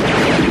boost.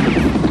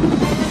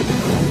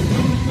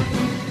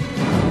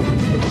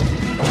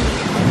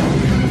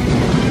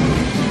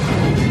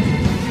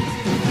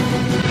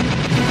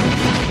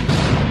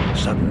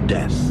 Sudden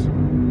death.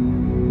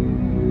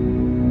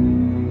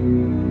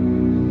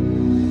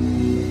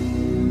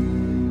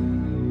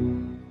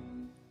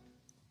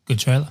 Good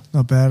trailer.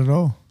 Not bad at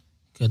all.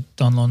 Got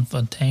Don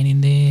Fontaine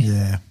in there.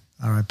 Yeah.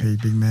 R.I.P.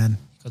 Big man.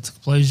 Got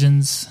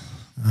explosions.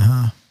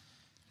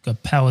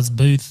 Got Powers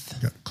Booth.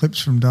 Got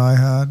clips from Die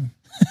Hard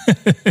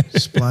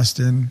spliced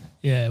in.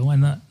 Yeah, why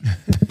not?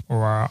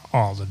 Or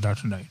all the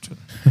detonator.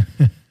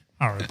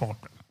 Harry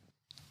Potter.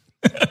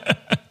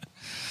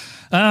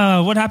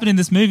 What happened in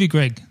this movie,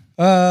 Greg?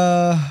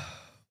 Yeah,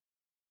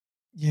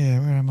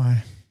 where am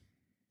I?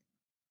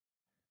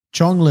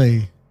 Chong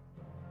Li,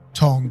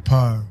 Tong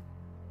Po,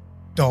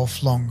 Dolph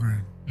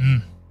Lundgren.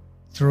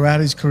 Throughout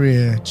his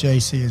career,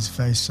 JC has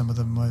faced some of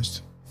the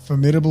most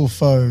formidable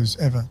foes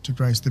ever to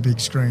grace the big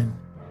screen.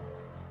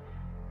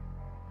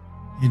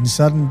 In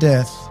Sudden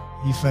Death,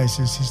 he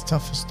faces his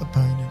toughest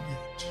opponent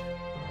yet,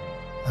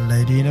 a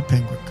lady in a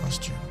penguin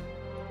costume.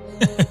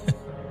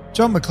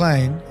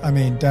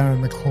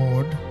 Darren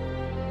McCord,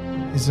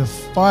 is a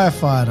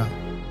firefighter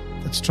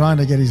that's trying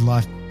to get his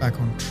life back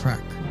on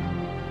track.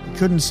 He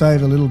couldn't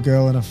save a little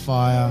girl in a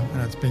fire,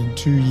 and it's been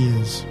 2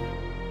 years.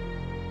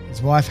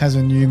 His wife has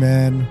a new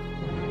man.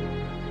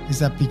 Is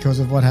that because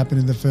of what happened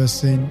in the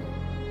first scene?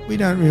 We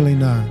don't really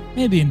know.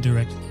 Maybe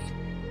indirectly.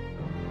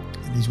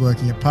 And he's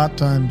working a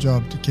part-time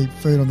job to keep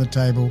food on the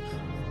table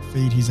and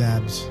feed his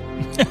abs.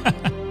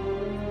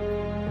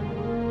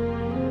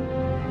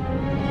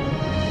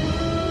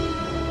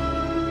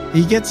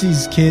 He gets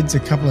his kids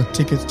a couple of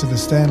tickets to the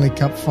Stanley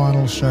Cup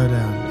Final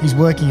Showdown. He's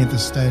working at the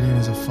stadium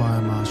as a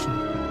fire marshal.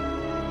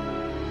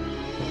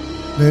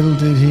 Little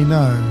did he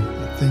know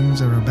that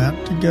things are about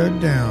to go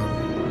down.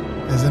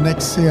 There's an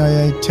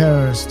ex-CIA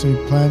terrorist who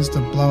plans to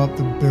blow up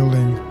the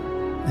building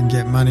and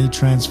get money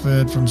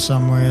transferred from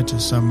somewhere to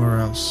somewhere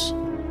else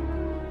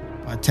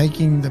by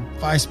taking the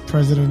vice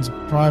president's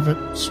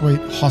private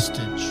suite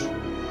hostage.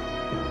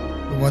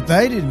 But what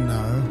they didn't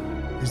know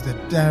is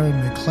that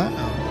Darren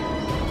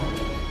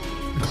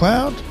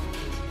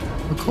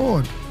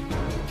McCord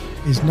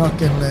is not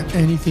going to let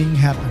anything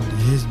happen to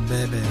his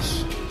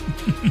babies.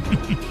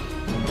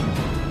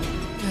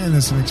 And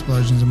there's some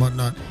explosions and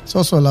whatnot. It's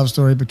also a love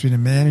story between a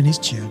man and his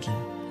children.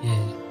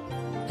 Yeah.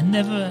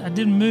 I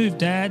didn't move,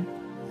 Dad.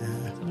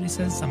 Yeah. Somebody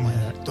says something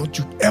like that. Don't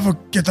you ever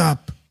get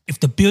up. If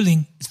the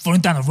building is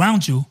falling down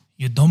around you,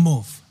 you don't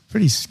move.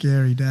 Pretty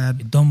scary, Dad.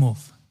 You don't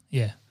move.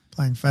 Yeah.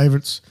 Playing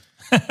favourites.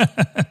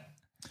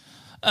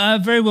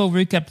 Very well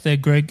recapped there,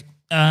 Greg.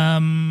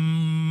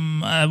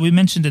 We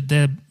mentioned it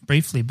there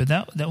briefly, but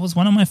that was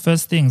one of my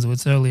first things. It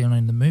was earlier on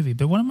in the movie,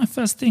 but one of my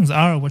first things,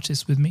 Ara watched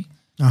this with me.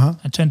 I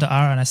turned to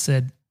Ara and I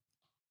said,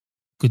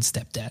 good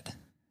stepdad.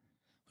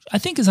 I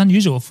think is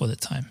unusual for the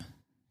time.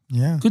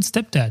 Yeah. Good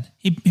stepdad.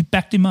 He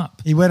backed him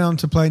up. He went on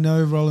to play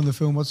no role in the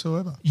film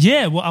whatsoever.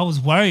 Yeah, well, I was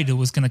worried it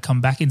was going to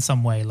come back in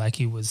some way, like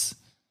he was,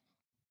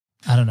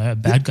 I don't know, a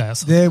bad guy or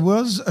something. There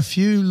was a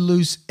few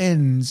loose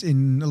ends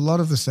in a lot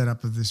of the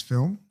setup of this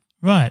film.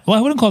 Right. Well,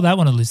 I wouldn't call that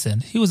one a loose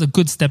end. He was a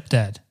good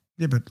stepdad.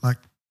 Yeah, but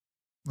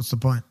what's the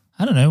point?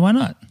 I don't know. Why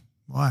not?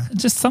 Why?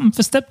 Just something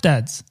for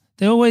stepdads.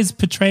 They're always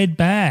portrayed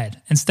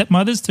bad. And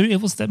stepmothers too,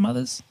 evil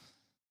stepmothers.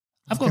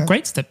 I've got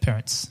great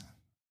step-parents.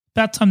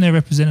 About time they're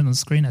represented on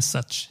screen as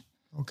such.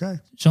 Okay.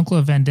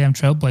 Jean-Claude Van Damme,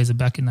 trailblazer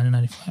back in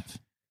 1995.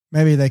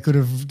 Maybe they could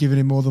have given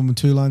him more than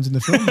 2 lines in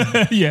the film.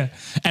 Yeah.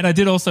 And I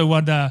did also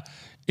wonder,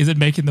 is it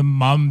making the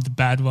mum the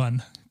bad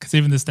one? Because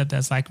even the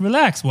stepdad's like,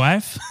 relax,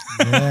 wife.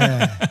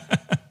 Yeah.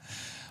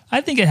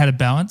 I think it had a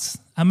balance.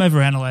 I'm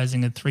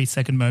overanalyzing a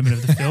 3-second moment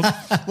of the film.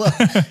 Well,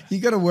 you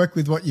got to work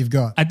with what you've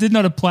got. I did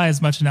not apply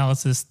as much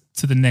analysis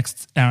to the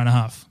next hour and a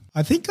half.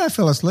 I think I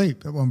fell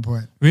asleep at one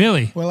point.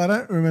 Really? Well, I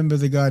don't remember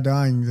the guy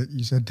dying that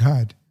you said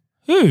died.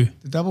 Who?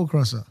 The double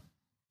crosser.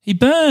 He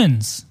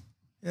burns.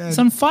 Yeah. He's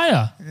on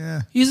fire.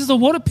 Yeah. He uses a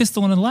water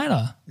pistol and a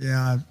lighter. Yeah,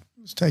 I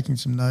was taking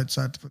some notes.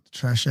 I had to put the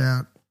trash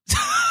out.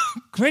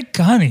 Greg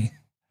Carney.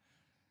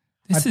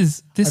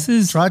 This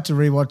is tried to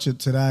rewatch it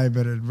today,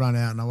 but it had run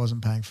out and I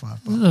wasn't paying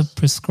 $5. This is a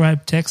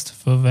prescribed text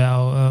of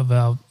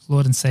our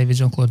Lord and Savior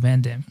Jean-Claude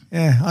Van Damme.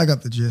 Yeah, I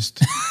got the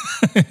gist.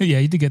 Yeah,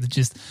 you did get the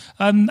gist.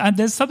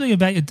 There's something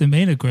about your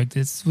demeanor, Greg.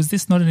 Was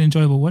this not an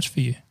enjoyable watch for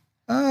you?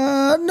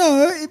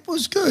 No, it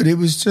was good. It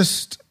was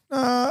just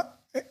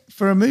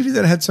for a movie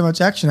that had so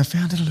much action, I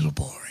found it a little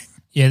boring.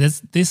 Yeah,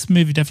 this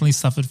movie definitely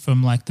suffered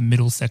from the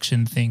middle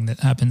section thing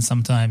that happens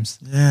sometimes.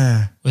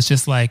 Yeah. It was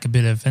just like a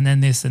bit of, and then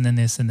this, and then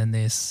this, and then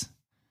this.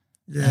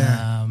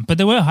 Yeah. But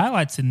there were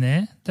highlights in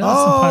there. There were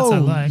some parts I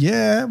liked.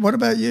 yeah. What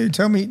about you?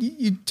 Tell me.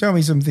 You tell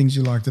me some things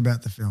you liked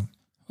about the film.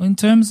 Well, in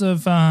terms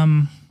of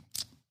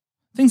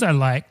things I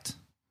liked,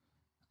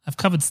 I've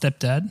covered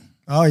Stepdad.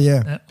 Oh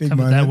yeah, big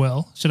covered moment. that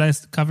well. Should I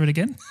cover it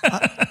again?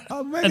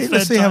 Maybe A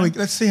let's see third how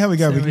we time?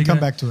 go. We can come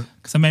back to it.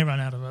 Because I may run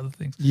out of other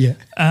things. Yeah.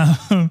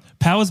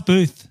 Powers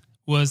Booth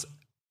was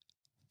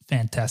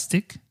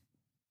fantastic.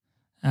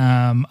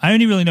 I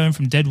only really know him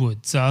from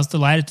Deadwood, so I was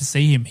delighted to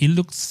see him. He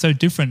looked so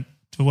different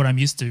to what I'm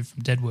used to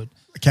from Deadwood.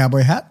 A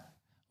cowboy hat.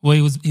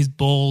 Well, he's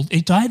bald.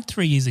 He died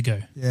 3 years ago.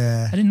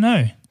 Yeah. I didn't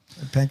know.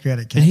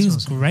 Pancreatic But cancer. he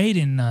was great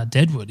in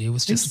Deadwood. He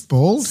was just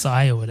bald?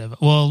 Psy or whatever.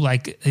 Well,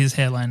 like his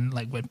hairline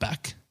like went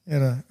back. He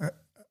had a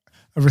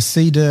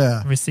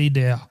receder.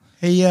 Receder.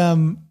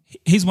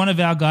 He's one of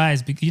our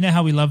guys because you know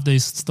how we love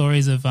those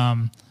stories of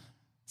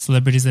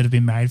celebrities that have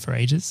been married for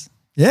ages?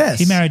 Yes.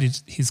 He married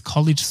his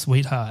college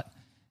sweetheart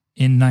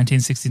in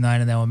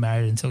 1969 and they were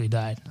married until he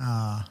died.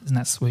 Ah. Isn't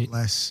that sweet?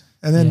 Bless.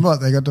 And then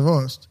what? They got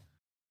divorced.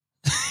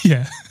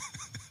 Yeah.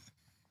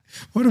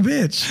 What a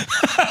bitch.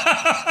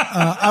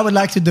 I would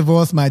like to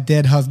divorce my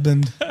dead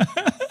husband. I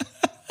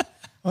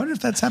wonder if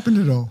that's happened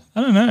at all.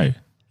 I don't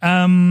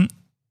know.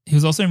 He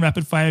was also in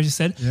Rapid Fire, as you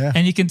said. Yeah.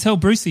 And you can tell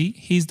Brucey,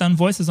 he's done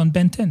voices on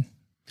Ben 10.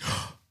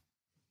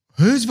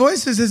 Whose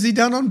voices has he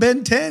done on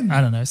Ben 10? I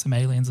don't know, some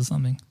aliens or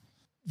something.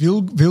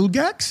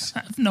 Vilgax?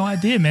 I have no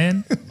idea,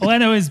 man. All I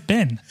know is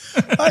Ben.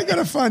 I got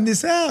to find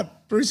this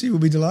out. Brucey will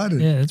be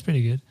delighted. Yeah, that's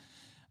pretty good.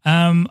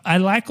 I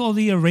like all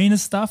the arena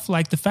stuff,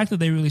 like the fact that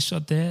they really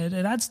shot there.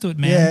 It adds to it,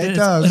 man. Yeah, it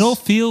does. It all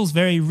feels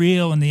very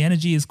real and the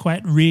energy is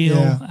quite real.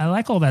 Yeah. I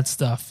like all that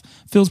stuff.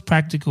 Feels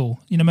practical.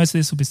 You know, most of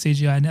this will be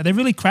CGI now. They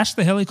really crashed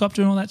the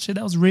helicopter and all that shit.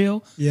 That was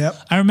real. Yep.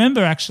 I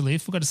remember actually, I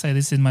forgot to say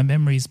this in my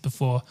memories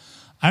before.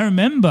 I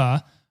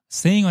remember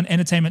seeing on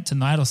Entertainment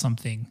Tonight or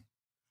something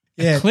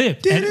a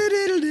clip. And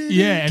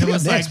it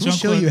was like we'll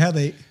show you how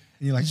they. And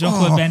you're like,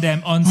 Jean-Claude Van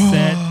Damme on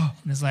set, and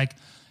it's like,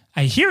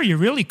 I hear you're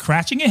really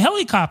crashing a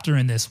helicopter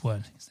in this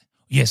one. He's like,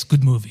 yes,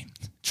 good movie.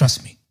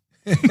 Trust me.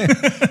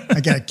 I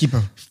got to keep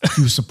a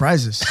few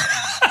surprises.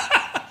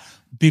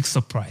 Big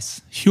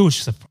surprise.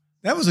 Huge surprise.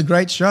 That was a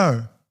great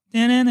show.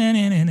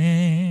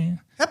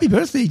 Happy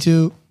birthday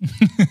to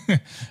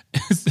it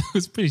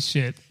was pretty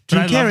shit.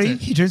 Jim Carrey.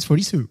 He turns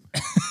 42.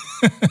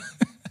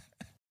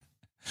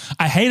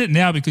 I hate it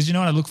now because you know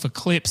when I look for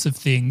clips of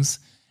things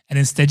and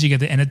instead you get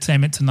the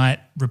Entertainment Tonight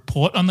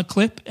report on the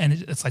clip and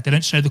it's like they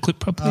don't show the clip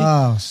properly.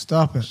 Oh,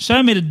 stop it.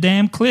 Show me the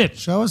damn clip.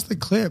 Show us the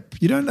clip.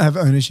 You don't have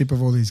ownership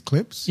of all these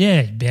clips.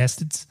 Yeah, you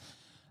bastards.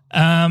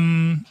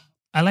 I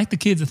like the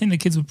kids. I think the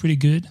kids were pretty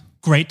good.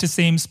 Great to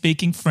see him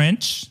speaking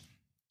French.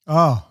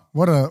 Oh,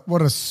 what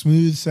a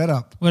smooth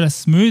setup. What a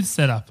smooth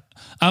setup.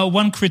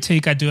 One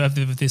critique I do have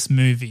of this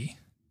movie.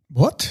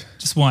 What?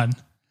 Just one.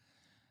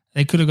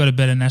 They could have got a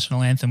better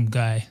national anthem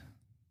guy.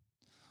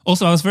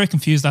 Also, I was very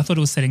confused. I thought it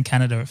was set in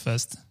Canada at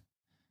first.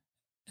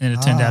 And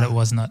it turned out it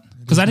was not.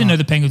 Because I didn't know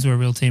the Penguins were a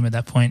real team at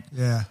that point.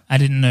 Yeah. I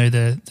didn't know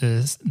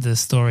the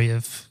story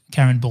of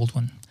Karen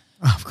Baldwin.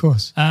 Oh, of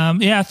course.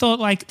 Yeah, I thought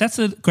like that's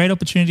a great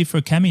opportunity for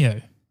a cameo.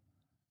 Why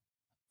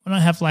don't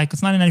I have like,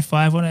 it's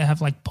 1995, why don't I have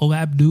like Paula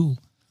Abdul?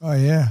 Oh,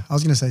 yeah. I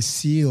was going to say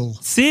Seal.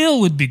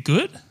 Seal would be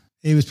good.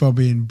 He was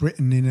probably in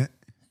Britain in it.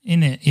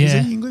 In it, yeah.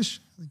 Is he English?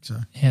 I think so.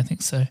 Yeah, I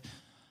think so.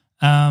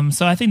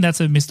 So I think that's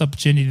a missed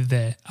opportunity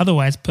there.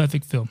 Otherwise,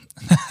 perfect film.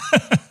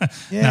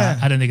 Yeah. No,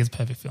 I don't think it's a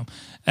perfect film.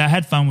 I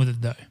had fun with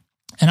it though.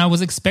 And I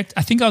was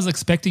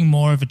expecting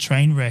more of a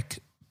train wreck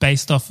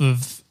based off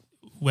of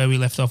where we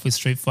left off with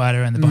Street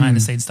Fighter and the behind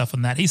the scenes stuff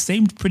on that. He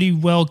seemed pretty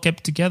well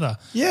kept together.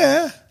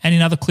 Yeah. And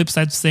in other clips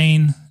I'd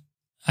seen,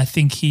 I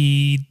think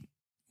he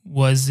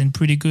was in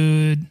pretty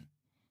good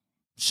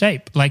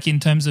shape, like in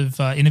terms of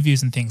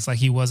interviews and things. Like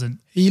he wasn't.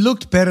 He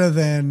looked better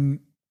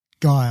than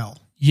Guile.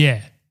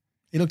 Yeah.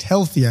 He looked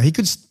healthier. He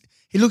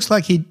looks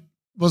like he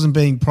wasn't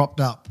being propped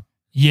up.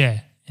 Yeah.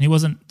 And he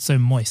wasn't so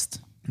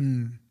moist.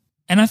 And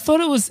I thought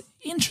it was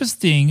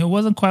interesting. It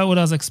wasn't quite what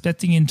I was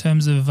expecting in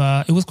terms of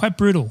it was quite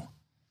brutal.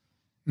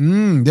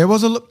 There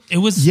was a look. It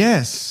was.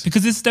 Yes.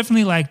 Because it's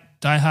definitely like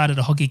Die Hard at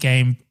a hockey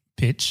game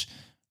pitch.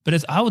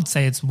 But I would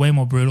say it's way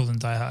more brutal than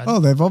Die Hard. Oh,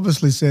 they've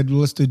obviously said, well,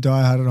 let's do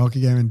Die Hard at a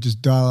hockey game and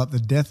just dial up the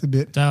death a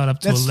bit. Dial it up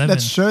to 11.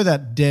 Let's show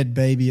that dead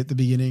baby at the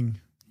beginning.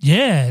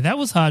 Yeah, that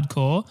was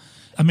hardcore.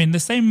 I mean,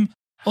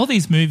 all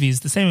these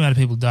movies, the same amount of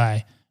people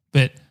die,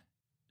 but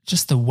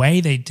just the way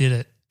they did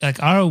it.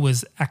 Like Ara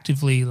was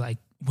actively like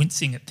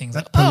wincing at things.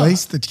 That like,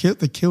 police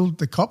that killed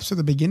the cops at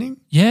the beginning?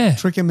 Yeah.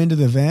 Trick them into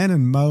the van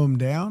and mow them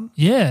down?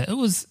 Yeah, it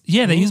was,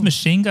 they used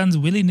machine guns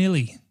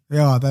willy-nilly.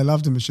 Yeah, they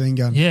loved a machine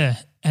gun. Yeah.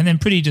 And then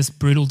pretty just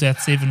brutal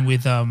deaths even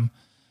with,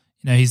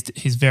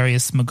 his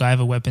various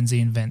MacGyver weapons he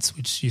invents,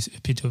 which you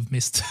appear to have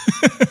missed.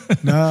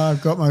 No,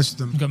 I've got most of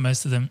them. Got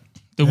most of them.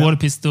 The water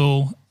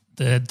pistol,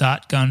 the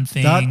dart gun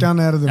thing. Dart gun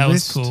out of the wrist. That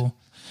was cool.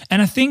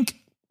 And I think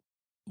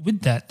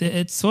with that,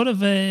 it's sort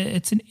of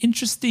it's an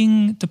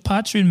interesting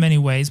departure in many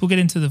ways. We'll get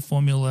into the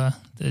formula,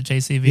 the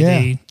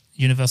JCVD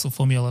Universal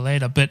formula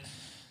later, but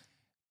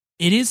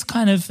it is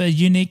kind of a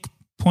unique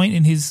point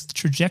in his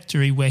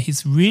trajectory where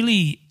he's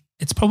really,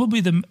 it's probably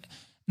the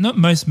not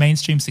most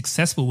mainstream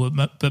successful,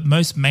 but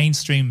most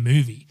mainstream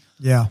movie.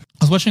 Yeah.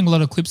 I was watching a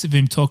lot of clips of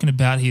him talking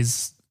about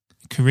his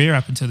career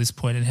up until this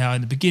point and how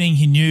in the beginning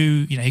he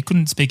knew, he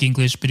couldn't speak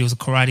English, but he was a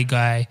karate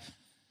guy.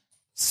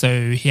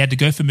 So he had to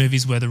go for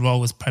movies where the role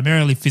was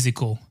primarily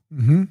physical.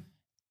 Mm-hmm.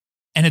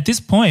 And at this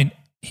point,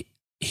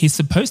 he's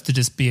supposed to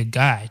just be a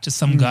guy, just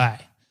some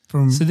guy.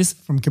 From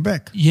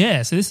Quebec.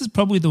 Yeah. So this is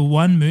probably the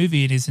one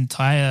movie in his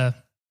entire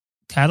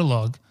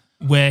catalog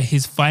where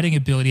his fighting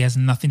ability has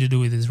nothing to do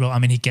with his role. I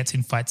mean, he gets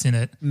in fights in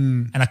it.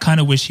 And I kind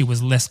of wish he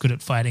was less good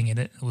at fighting in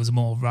it. It was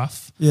more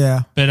rough.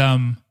 Yeah. But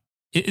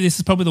this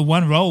is probably the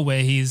one role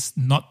where he's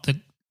not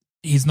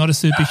a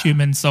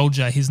superhuman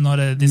soldier. He's not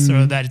a this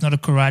or that. He's not a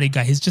karate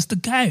guy. He's just a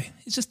guy.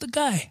 He's just a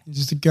guy. He's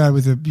just a guy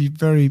with a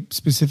very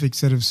specific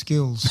set of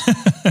skills.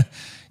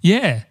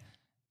 Yeah.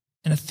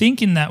 And I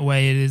think in that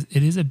way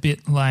it is a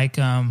bit like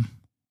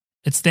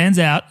it stands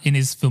out in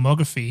his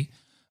filmography,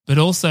 but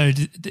also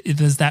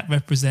does that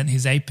represent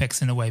his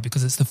apex in a way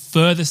because it's the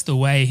furthest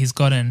away he's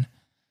gotten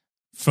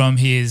from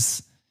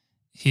his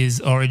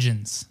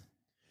origins.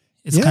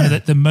 It's kind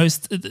of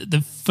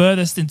the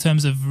furthest in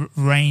terms of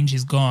range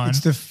he's gone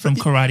from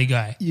karate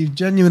guy. You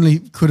genuinely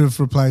could have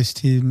replaced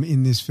him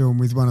in this film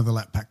with one of the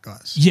Lap Pack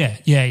guys. Yeah.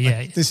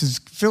 This is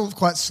feels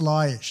quite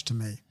Sly-ish to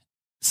me.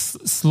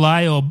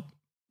 Sly or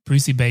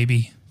Brucey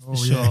Baby, for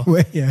sure.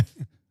 Yeah.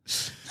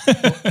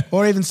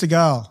 or even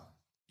Seagal.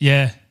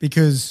 Yeah.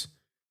 Because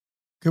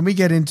can we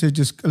get into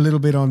just a little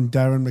bit on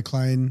Darren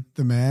McLean,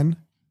 the man?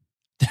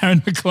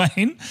 Darren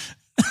McLean?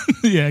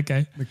 Yeah,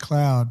 okay.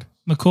 McLeod.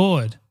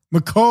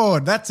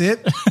 McCord, that's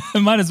it. It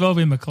might as well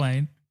be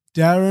McLean.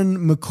 Darren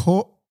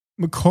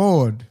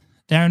McCord.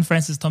 Darren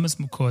Francis Thomas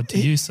McCord to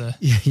you, sir.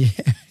 Yeah.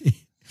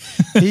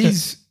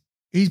 He's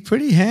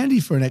pretty handy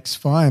for an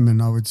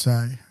ex-fireman, I would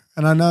say.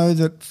 And I know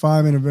that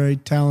firemen are very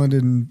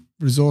talented and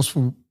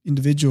resourceful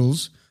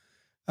individuals.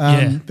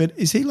 But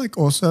is he like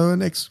also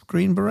an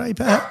ex-Green Beret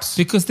perhaps?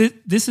 Because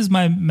this is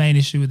my main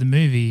issue with the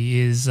movie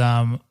is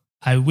I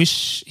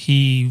wish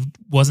he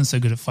wasn't so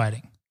good at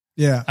fighting.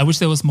 Yeah. I wish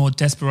there was more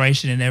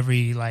desperation in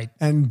every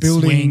and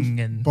building swing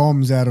and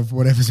bombs out of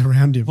whatever's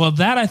around him. Well,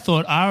 that I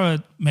thought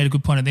Ara made a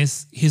good point on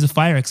this. He's a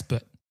fire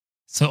expert.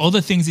 So all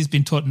the things he's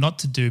been taught not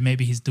to do,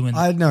 maybe he's doing.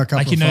 I know a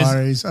couple of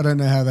fireys. I don't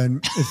know how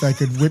if they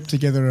could whip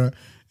together a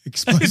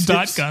explosive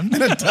dart gun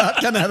and a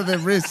dart gun out of their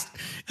wrist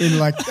in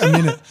like a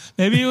minute.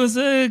 Maybe he was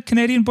a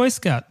Canadian Boy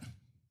Scout.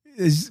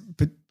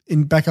 But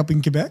back up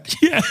in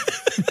Quebec? Yeah.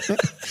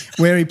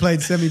 Where he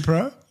played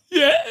semi-pro?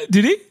 Yeah.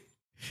 Did he?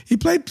 He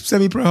played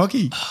semi-pro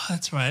hockey. Oh,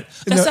 that's right.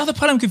 That's the other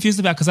part I'm confused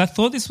about because I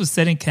thought this was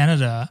set in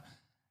Canada,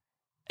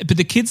 but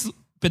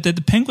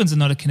the Penguins are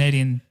not a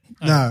Canadian.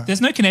 No.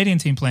 There's no Canadian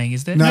team playing,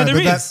 is there? No, there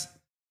is.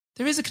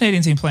 There is a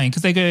Canadian team playing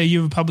because they go, are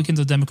you Republicans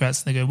or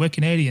Democrats? And they go, we're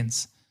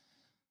Canadians.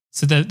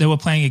 So they were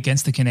playing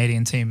against the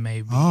Canadian team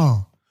maybe.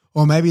 Oh.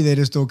 Or maybe they're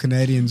just all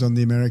Canadians on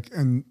the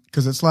American,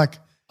 because it's like.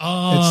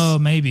 Oh,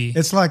 maybe.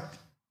 It's like.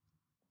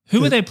 Who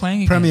were they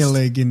playing Premier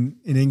against? League in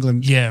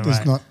England. Yeah,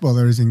 there's right.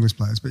 There is English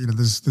players, but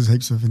there's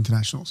heaps of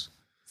internationals.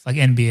 It's like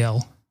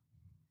NBL.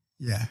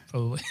 Yeah.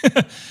 Probably.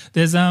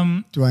 There's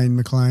Dwayne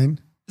McLean.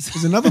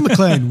 There's another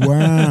McLean.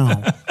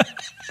 Wow.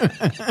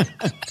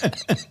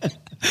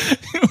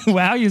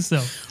 Wow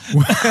yourself.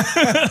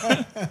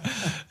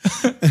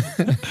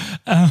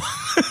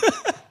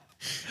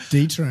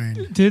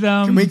 D-Train.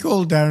 Can we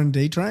call Darren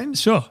D-Train?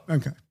 Sure.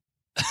 Okay.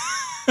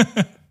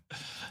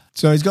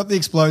 So he's got the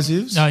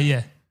explosives. Oh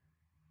yeah.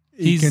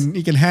 He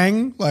can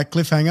hang like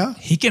cliffhanger.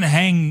 He can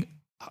hang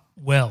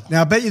well.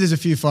 Now I bet you there's a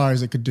few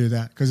fires that could do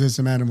that because there's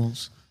some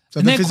animals. So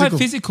and they're quite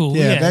physical.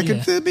 Yeah,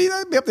 they'd be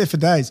up there for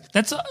days.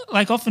 That's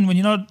like often when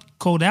you're not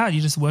called out,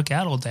 you just work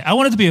out all day. I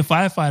wanted to be a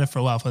firefighter for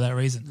a while for that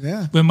reason.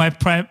 Yeah. When my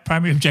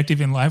primary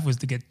objective in life was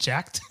to get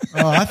jacked.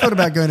 Oh, I thought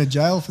about going to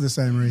jail for the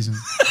same reason.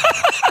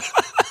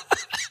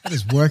 I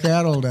just work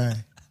out all day.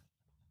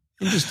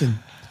 Interesting.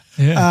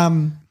 Yeah.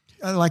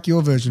 I like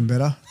your version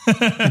better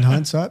in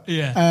hindsight.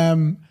 Yeah.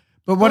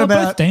 But what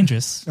about both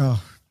dangerous?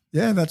 Oh,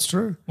 yeah, that's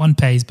true. One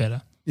pays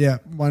better. Yeah,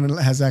 one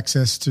has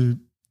access to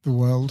the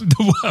world.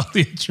 The world,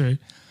 yeah, true.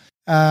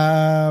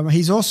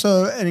 He's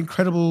also an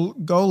incredible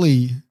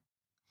goalie.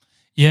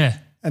 Yeah.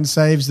 And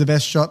saves the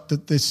best shot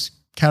that this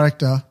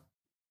character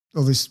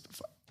or this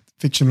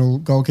fictional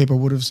goalkeeper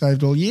would have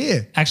saved all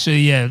year.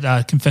 Actually,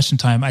 yeah, confession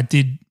time. I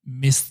did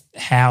miss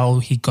how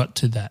he got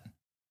to that.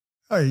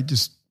 Oh, he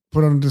just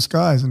put on a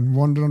disguise and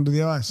wandered onto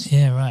the ice.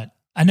 Yeah, right.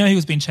 I know he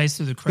was being chased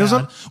through the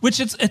crowd,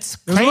 which it's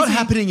crazy. There was a lot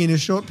happening in a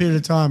short period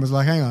of time. I was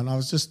like, hang on,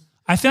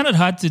 I found it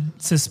hard to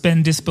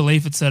suspend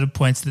disbelief at certain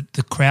points that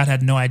the crowd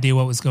had no idea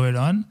what was going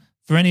on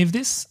for any of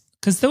this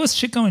because there was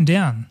shit going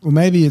down. Well,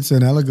 maybe it's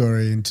an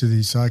allegory into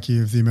the psyche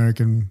of the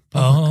American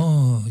public.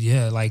 Oh,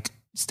 yeah, like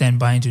stand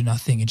by and do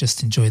nothing and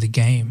just enjoy the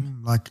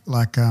game.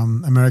 Like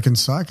American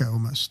Psycho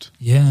almost.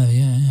 Yeah.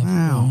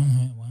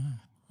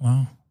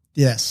 Wow.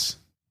 Yes.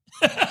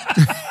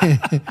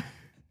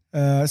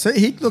 So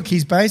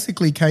he's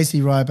basically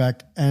Casey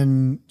Ryback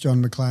and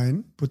John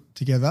McClane put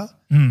together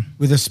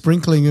with a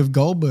sprinkling of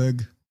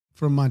Goldberg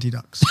from Mighty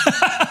Ducks,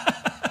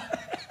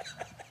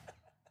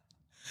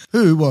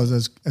 who was,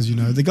 as you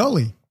know, the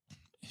goalie.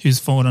 Who's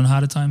fallen on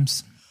harder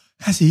times.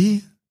 Has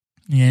he?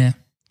 Yeah.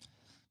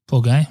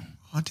 Poor guy.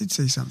 I did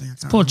see something. I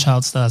can't Poor remember.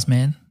 child stars,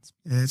 man.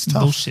 Yeah, it's Some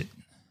tough. bullshit.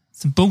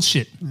 Some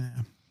bullshit.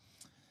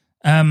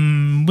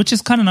 Yeah. Which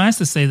is kind of nice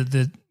to see that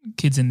the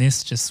kids in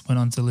this just went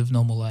on to live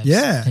normal lives.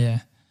 Yeah. Yeah.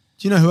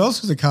 Do you know who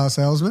else was a car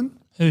salesman?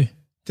 Who?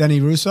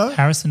 Danny Russo.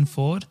 Harrison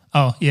Ford.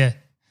 Oh, yeah.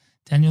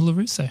 Daniel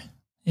LaRusso.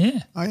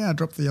 Yeah. Oh, yeah, I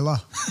dropped the yellow.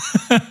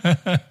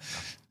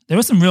 There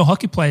were some real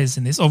hockey players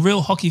in this, or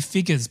real hockey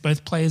figures,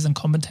 both players and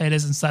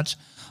commentators and such.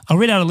 I'll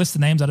read out a list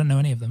of names. I don't know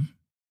any of them.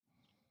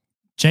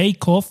 Jay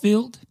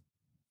Caulfield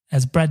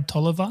as Brad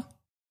Tolliver.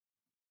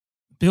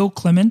 Bill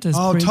Clement as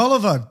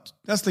Tolliver.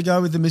 That's the guy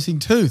with the missing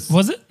tooth.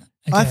 Was it?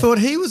 Okay. I thought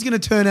he was going to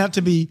turn out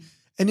to be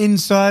an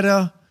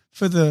insider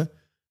for the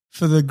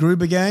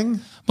Gruber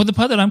gang. Well, the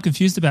part that I'm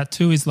confused about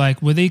too is like,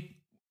 were the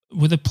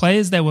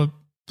players that were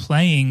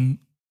playing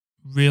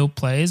real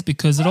players?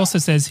 Because it also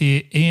says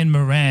here Ian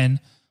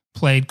Moran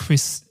played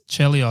Chris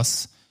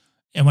Chelios,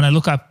 and when I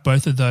look up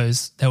both of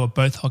those, they were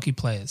both hockey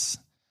players.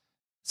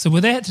 So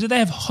did they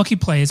have hockey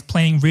players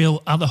playing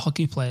real other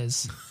hockey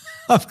players?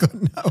 I've got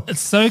no. It's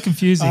so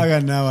confusing. I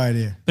got no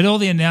idea. But all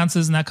the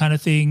announcers and that kind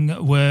of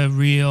thing were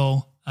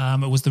real.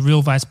 It was the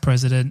real vice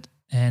president,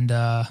 and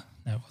no,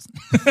 it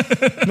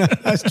wasn't. No,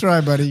 nice try,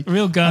 buddy.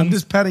 Real guns. I'm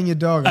just patting your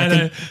dog. I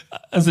know,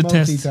 as a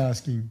test.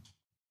 Multitasking.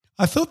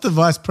 I thought the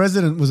vice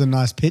president was a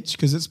nice pitch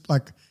because it's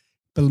like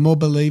more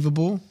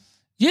believable.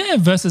 Yeah,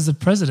 versus the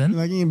president.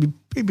 Like it'd be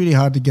pretty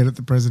hard to get at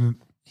the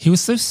president. He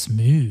was so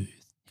smooth.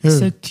 He was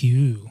so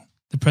cute.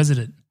 The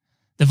president.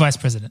 The vice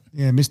president.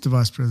 Yeah, Mr.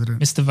 Vice President.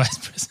 Mr. Vice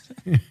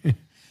President.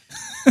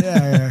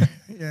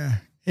 Yeah.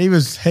 He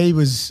was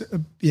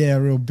a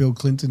real Bill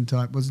Clinton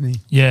type, wasn't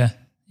he? Yeah.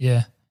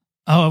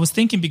 Oh, I was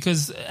thinking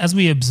because as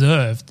we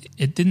observed,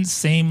 it didn't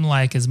seem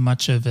like as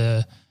much of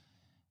a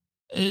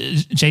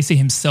JC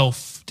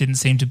himself didn't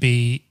seem to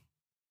be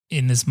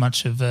in as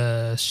much of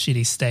a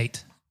shitty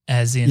state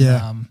as in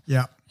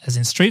as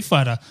in Street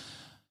Fighter.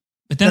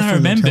 But then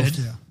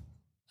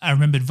I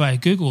remembered via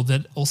Google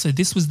that also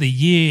this was the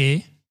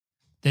year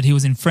that he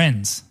was in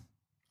Friends.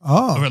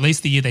 Oh. Or at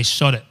least the year they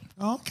shot it.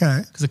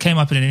 Okay. Because it came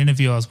up in an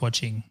interview I was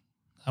watching.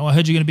 Oh, I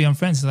heard you're going to be on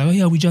Friends. He's like, oh,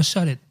 yeah, we just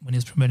shot it when he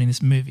was promoting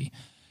this movie.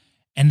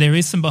 And there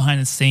is some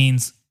behind the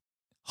scenes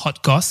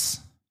hot goss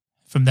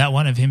from that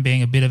one of him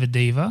being a bit of a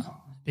diva,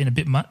 being a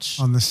bit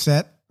much. On the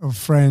set of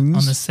Friends.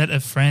 On the set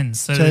of Friends.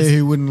 So tell you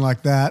who wouldn't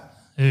like that.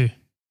 Who?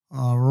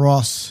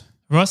 Ross.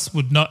 Ross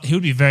would not, he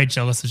would be very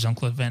jealous of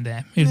Jean-Claude Van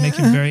Damme. He would make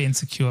him very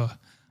insecure.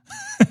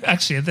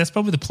 Actually, that's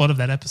probably the plot of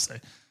that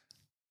episode.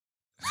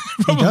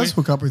 He does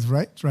hook up with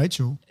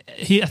Rachel.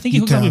 I think he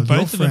hooks up with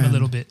both of them a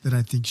little bit. That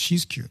I think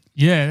she's cute.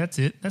 Yeah, that's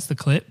it. That's the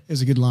clip. It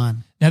was a good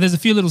line. Now, there's a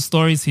few little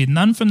stories here,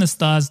 none from the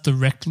stars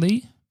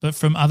directly, but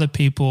from other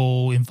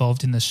people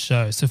involved in the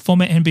show. So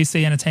former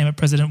NBC Entertainment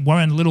President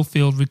Warren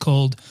Littlefield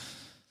recalled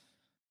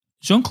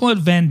Jean-Claude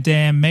Van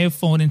Damme may have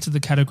fallen into the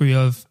category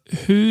of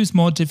who's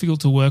more difficult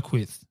to work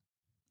with,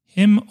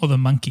 him or the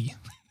monkey.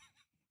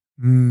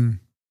 He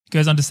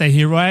goes on to say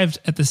he arrived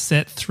at the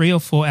set 3 or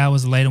 4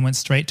 hours later and went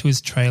straight to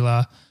his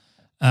trailer.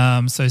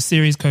 So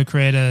series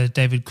co-creator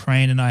David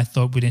Crane and I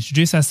thought we'd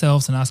introduce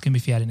ourselves and ask him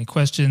if he had any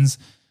questions.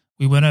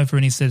 We went over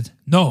and he said,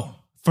 no,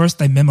 first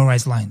I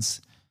memorize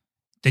lines.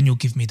 Then you'll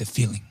give me the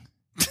feeling.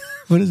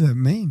 What does that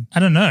mean?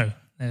 I don't know.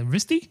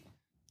 Wristy?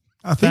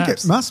 I think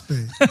Perhaps. it must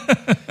be.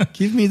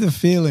 Give me the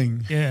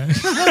feeling. Yeah.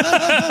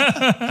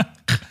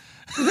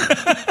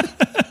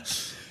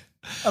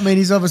 I mean,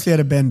 he's obviously had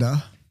a bender.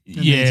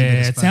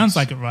 Yeah, it sounds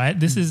like it, right?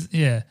 This is,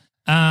 yeah.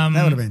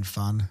 That would have been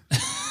fun.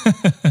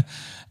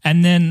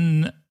 And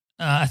then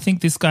I think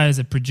this guy is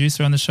a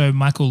producer on the show,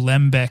 Michael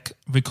Lembeck,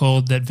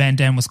 recalled that Van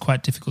Damme was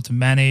quite difficult to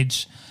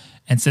manage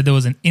and said there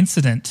was an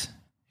incident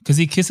because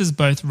he kisses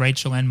both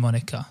Rachel and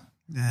Monica.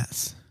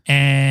 Yes.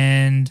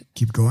 And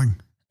keep going.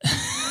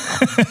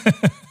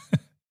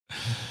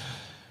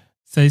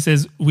 So he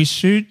says, we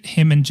shoot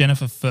him and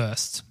Jennifer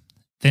first.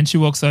 Then she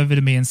walks over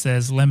to me and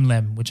says, Lem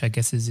Lem, which I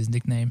guess is his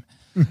nickname.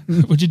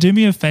 Would you do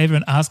me a favor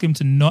and ask him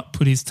to not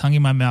put his tongue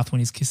in my mouth when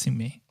he's kissing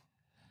me?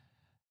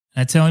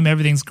 And I tell him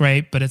everything's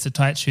great, but it's a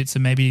tight shoot, so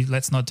maybe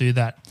let's not do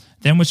that.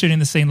 Then we're shooting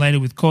the scene later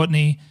with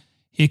Courtney.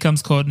 Here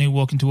comes Courtney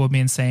walking toward me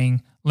and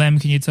saying, Lem,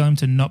 can you tell him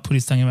to not put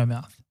his tongue in my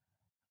mouth?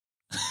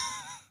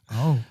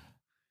 Oh.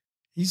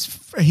 He's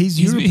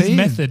European. He's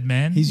method,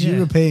 man. He's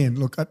European.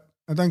 Look, I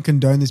don't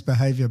condone this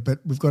behavior, but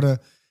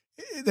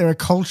there are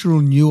cultural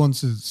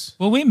nuances.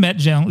 Well, we met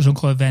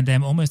Jean-Claude Van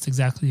Damme almost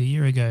exactly a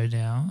year ago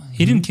now.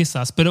 He didn't kiss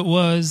us, but it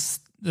was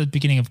the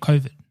beginning of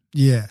COVID.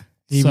 Yeah.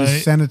 He was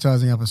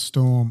sanitizing up a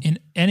storm. In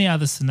any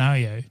other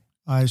scenario,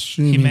 I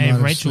assume he may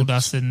have Rachel'd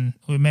us and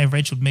we may have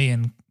Rachel'd me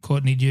and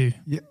Courtney'd you.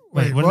 Yeah.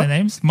 Wait, what are their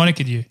names?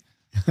 Monica'd you.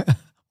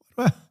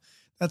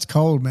 That's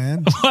cold,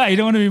 man. Why? You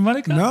don't want to be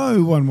Monica?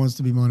 No one wants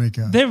to be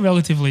Monica. They're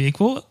relatively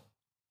equal.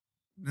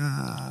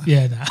 Nah.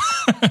 Yeah,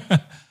 nah.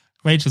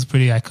 Rage was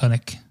pretty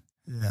iconic.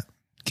 Yeah.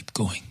 Keep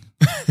going.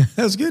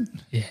 That was good.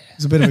 Yeah.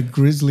 It's a bit of a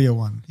grislier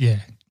one. Yeah.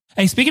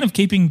 Hey, speaking of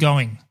keeping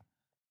going,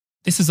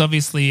 this is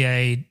obviously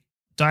a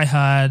Die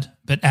Hard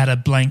but at a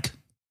blank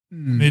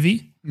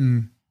movie.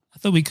 I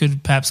thought we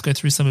could perhaps go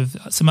through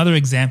some other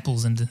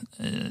examples and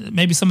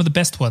maybe some of the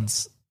best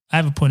ones. I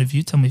have a point of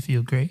view. Tell me if you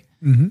agree.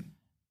 Mm-hmm.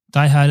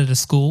 Die Hard at a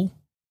School,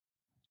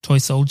 Toy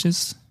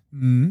Soldiers.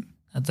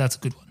 That's a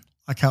good one.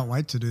 I can't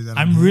wait to do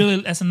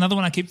that. That's another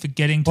one I keep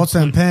forgetting to Pots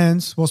and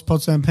Pans. What's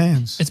Pots and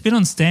Pans? It's been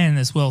on Stan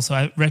as well, so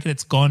I reckon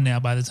it's gone now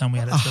by the time we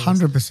had it.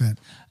 100%.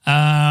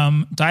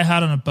 Die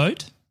Hard on a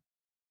Boat,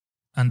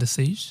 Under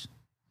Siege.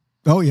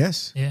 Oh,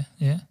 yes.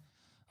 Yeah.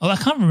 Oh, I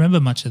can't remember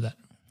much of that.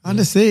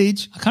 Under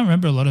Siege. I can't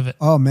remember a lot of it.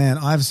 Oh, man,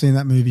 I've seen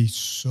that movie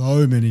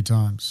so many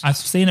times. I've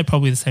seen it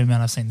probably the same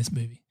amount I've seen this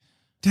movie.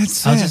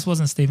 That's I sad. just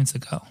wasn't Steven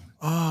Seagal.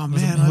 Oh,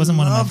 It wasn't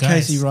one of my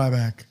guys. Casey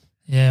Ryback.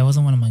 Yeah, it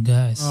wasn't one of my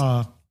guys.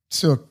 Oh,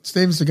 so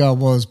Steven Seagal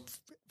was,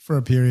 for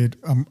a period,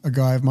 a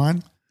guy of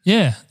mine.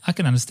 Yeah, I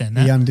can understand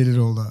that. He undid it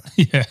all, though.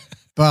 Yeah.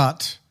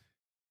 But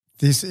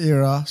this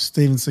era,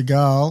 Steven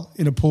Seagal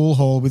in a pool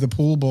hall with a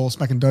pool ball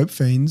smacking dope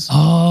fiends.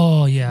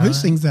 Oh, yeah. Who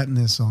sings that in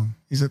their song?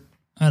 Is it?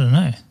 I don't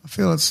know. I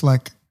feel it's an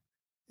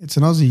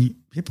Aussie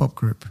hip hop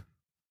group.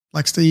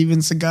 Like Steven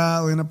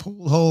Seagal in a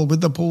pool hall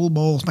with the pool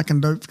ball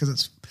smacking dope because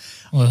it's.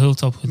 Well,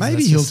 Hilltop Hoods.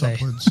 Maybe Hilltop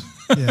Hoods.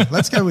 Yeah,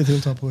 let's go with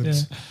Hilltop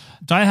Hoods. Yeah.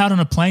 Die Hard on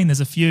a Plane,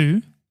 there's a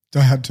few.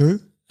 Die Hard 2?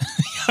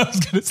 I was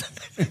going to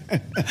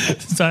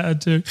say Die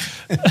Hard 2.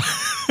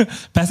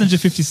 Passenger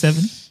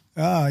 57.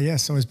 Ah,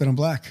 yes, Always Bet on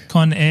Black.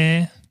 Con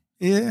Air.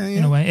 Yeah.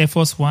 In a way. Air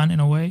Force One in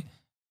a way.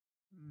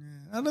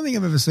 I don't think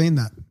I've ever seen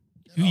that.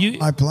 You,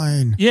 My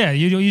Plane. Yeah,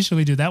 you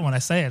usually do that when I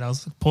say it. I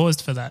was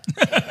paused for that.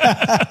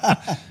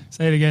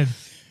 Say it again.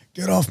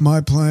 Get off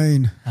my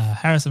plane.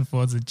 Harrison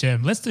Ford's a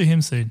gem. Let's do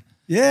him soon.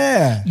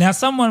 Yeah. Now,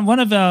 one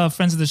of our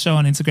friends of the show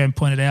on Instagram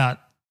pointed out,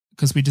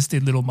 because we just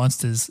did Little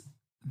Monsters,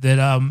 that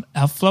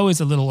our flow is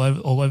a little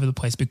all over the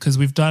place because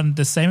we've done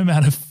the same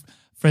amount of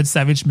Fred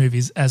Savage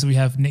movies as we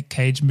have Nick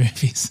Cage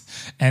movies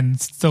and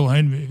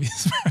Stallone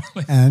movies.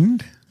 Apparently.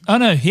 And? Oh,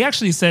 no, he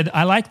actually said,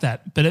 I like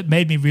that, but it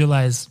made me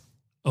realize,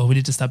 we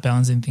need to start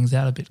balancing things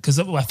out a bit because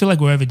I feel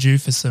like we're overdue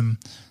for some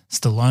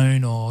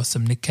Stallone or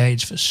some Nick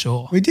Cage for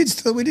sure. We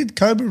did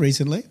Cobra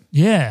recently.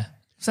 Yeah.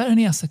 Is that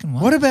only our second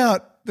one? What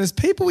about, there's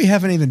people we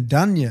haven't even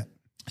done yet.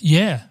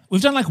 Yeah.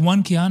 We've done like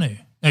one Keanu.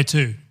 No,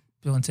 two.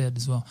 Bill and Ted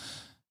as well.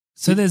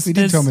 So we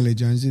did Tommy Lee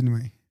Jones, didn't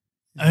we?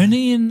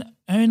 Only in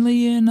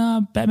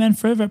Batman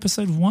Forever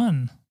episode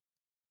 1.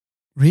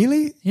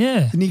 Really?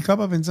 Yeah. Didn't he crop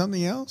up in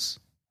something else?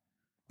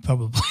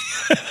 Probably.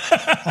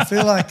 I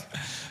feel like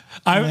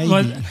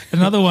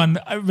another one.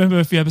 I remember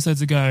a few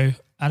episodes ago.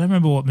 I don't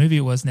remember what movie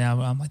it was now.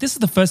 But I'm like, this is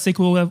the first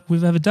sequel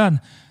we've ever done.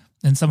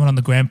 And someone on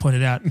the gram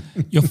pointed out,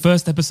 your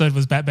first episode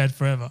was Batman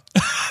Forever.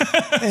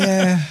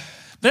 Yeah.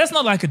 But that's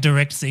not like a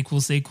direct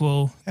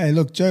sequel. Hey,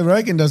 look, Joe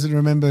Rogan doesn't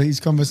remember his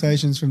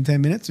conversations from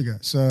 10 minutes ago.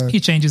 So he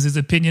changes his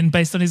opinion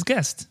based on his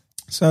guest.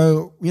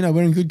 So,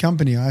 we're in good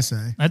company, I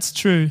say. That's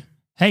true.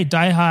 Hey,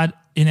 Die Hard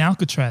in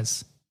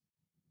Alcatraz.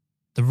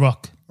 The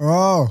Rock.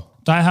 Oh.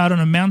 Die Hard on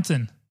a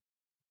Mountain.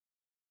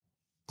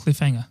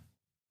 Cliffhanger.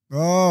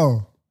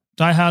 Oh.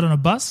 Die Hard on a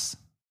Bus.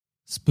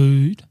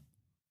 Spood.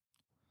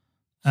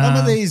 Some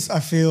of these I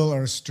feel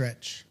are a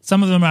stretch.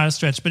 Some of them are a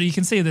stretch, but you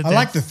can see that I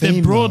like the theme,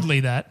 they're broadly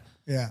that.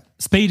 Yeah.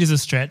 Speed is a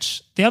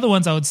stretch. The other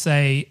ones I would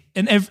say,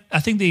 I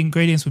think the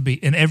ingredients would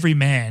be, and every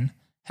man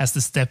has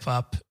to step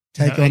up.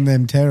 Take on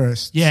them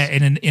terrorists. Yeah,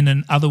 in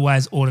an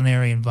otherwise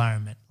ordinary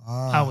environment.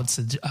 I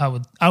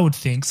would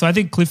think. So I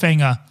think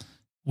Cliffhanger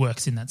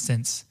works in that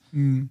sense.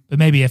 But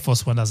maybe Air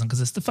Force One doesn't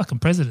because it's the fucking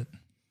president.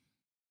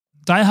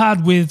 Die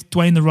Hard with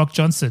Dwayne The Rock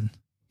Johnson.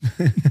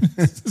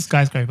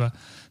 Skyscraper.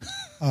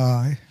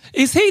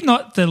 Is he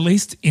not the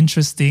least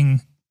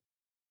interesting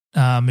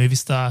movie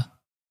star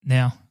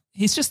now?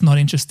 He's just not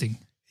interesting.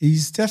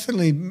 He's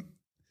definitely.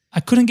 I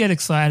couldn't get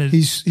excited.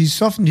 He's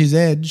softened his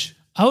edge.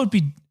 I would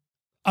be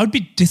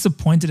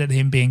disappointed at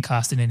him being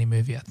cast in any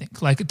movie. I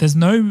think like there's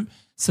no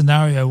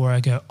scenario where I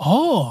go,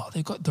 oh,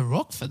 they got The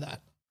Rock for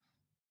that.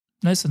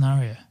 No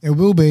scenario. There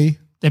will be.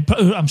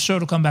 I'm sure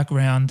it'll come back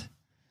around,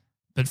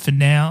 but for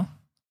now,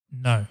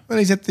 no. Well,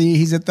 he's at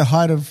the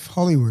height of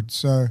Hollywood,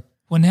 so.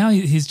 Well, now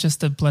he's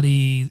just a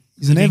bloody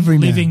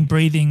living,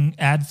 breathing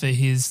ad for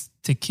his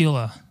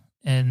tequila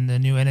and the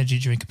new energy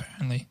drink,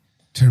 apparently.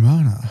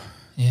 Termana.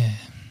 Yeah.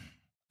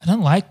 I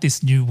don't like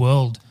this new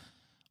world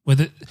where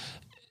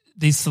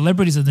these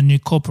celebrities are the new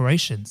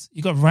corporations.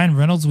 You got Ryan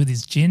Reynolds with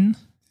his gin.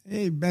 Yeah,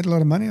 he made a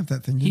lot of money off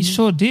that thing, didn't he?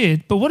 Sure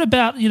did. But what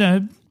about,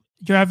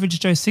 your average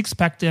Joe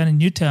six-pack down in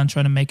Newtown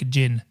trying to make a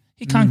gin?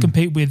 He can't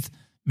compete with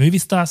movie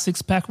star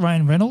six-pack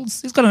Ryan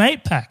Reynolds. He's got an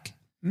 8-pack.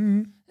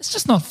 It's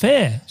just not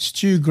fair.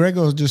 Stu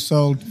Gregor just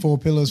sold 4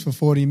 pillars for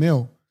 40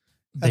 mil.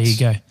 There you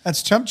go.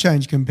 That's chump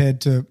change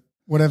compared to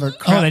whatever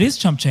crap. Oh, that is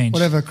chump change.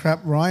 Whatever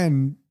crap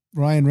Ryan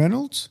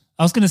Reynolds.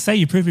 I was going to say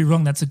you proved me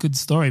wrong. That's a good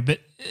story. But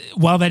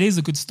while that is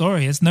a good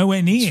story, it's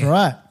nowhere near. That's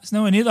right. It's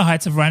nowhere near the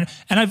heights of Ryan.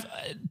 And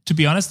to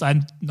be honest,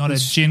 I'm not a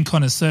gin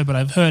connoisseur, but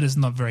I've heard it's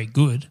not very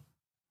good.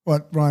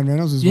 What, Ryan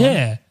Reynolds is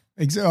Yeah.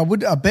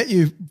 I bet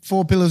you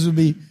Four Pillars would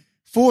be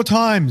 4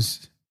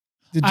 times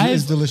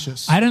as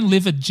delicious. I don't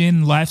live a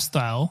gin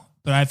lifestyle,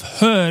 but I've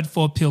heard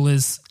Four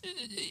Pillars.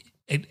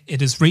 It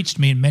has reached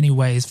me in many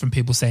ways from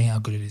people saying how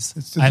good it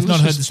is. I've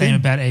not heard the same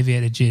about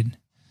Aviator Gin.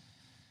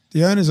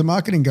 The owner's a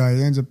marketing guy.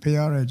 He owns a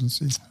PR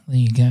agency. There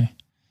you go.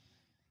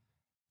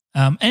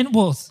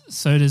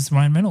 So does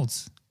Ryan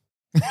Reynolds.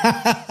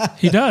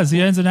 He does.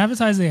 He owns an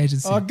advertising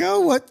agency.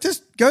 Oh,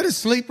 just go to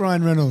sleep,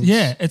 Ryan Reynolds.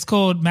 Yeah, it's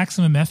called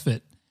Maximum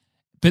Effort.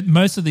 But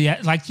most of the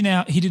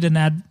he did an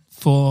ad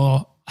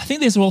for. I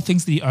think these are all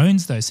things that he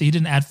owns though. So he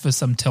did an ad for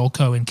some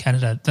telco in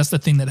Canada. That's the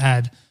thing that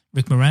had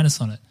Rick Moranis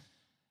on it.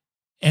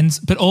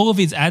 But all of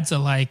his ads are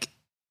like.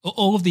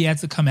 All of the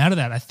ads that come out of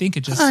that, I think, are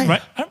just.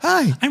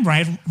 Hi. I'm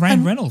Ryan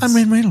Reynolds. I'm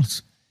Ryan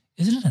Reynolds.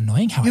 Isn't it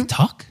annoying how I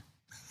talk?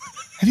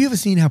 Have you ever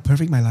seen how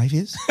perfect my life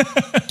is?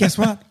 Guess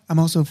what? I'm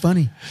also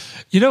funny.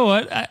 You know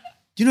what? Do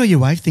you know your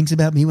wife thinks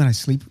about me when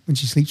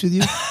she sleeps with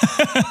you?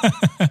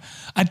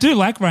 I do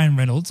like Ryan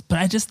Reynolds, but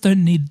I just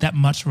don't need that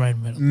much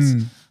Ryan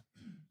Reynolds.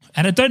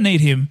 And I don't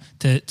need him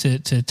to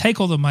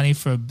take all the money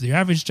from the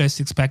average Joe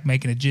Sixpack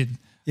making a gin.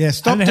 Yeah,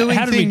 stop doing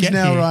things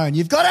now, Ryan.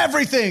 You've got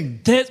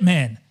everything.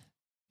 Man.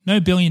 No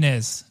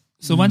billionaires.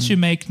 So once you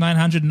make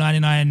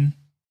 $999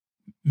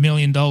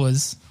 million,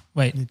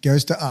 wait. It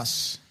goes to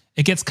us.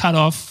 It gets cut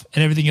off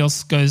and everything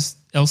else goes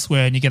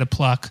elsewhere and you get a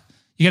plaque.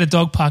 You get a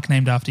dog park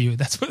named after you.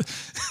 That's what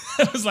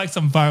that was like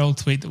some viral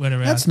tweet that went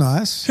around. That's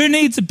nice. Who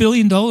needs $1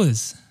 billion?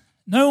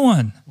 No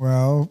one.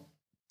 Well,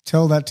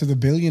 tell that to the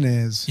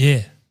billionaires.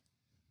 Yeah.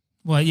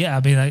 Well, yeah, I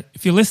mean,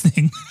 if you're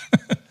listening,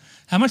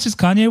 how much is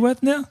Kanye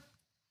worth now?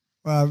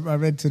 Well, I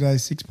read today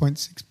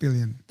 6.6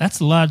 billion. That's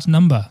a large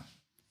number.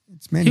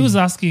 It's many. He was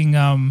asking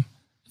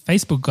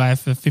Facebook guy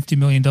for $50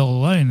 million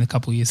loan a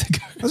couple of years ago.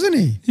 Wasn't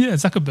he? Yeah,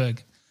 Zuckerberg.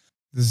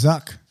 The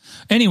Zuck.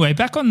 Anyway,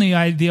 back on the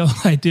idea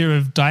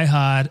of Die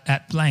Hard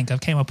at blank. I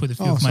came up with a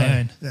few of my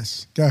own.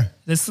 Yes, go.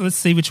 Let's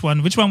see which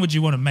one. Which one would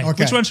you want to make?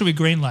 Okay. Which one should we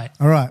greenlight?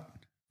 All right.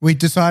 We're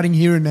deciding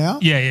here and now?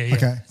 Yeah.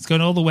 Okay. It's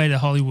going all the way to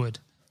Hollywood.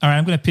 All right,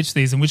 I'm going to pitch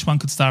these and which one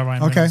could star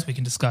Ryan Reynolds we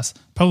can discuss.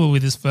 Probably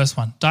this first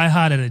one. Die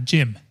Hard at a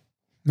gym.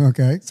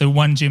 Okay. So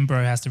one gym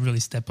bro has to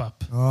really step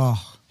up.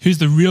 Oh. Who's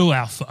the real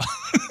alpha?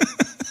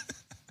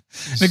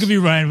 That could be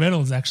Ryan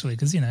Reynolds, actually,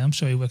 because, I'm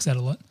sure he works out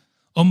a lot.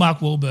 Or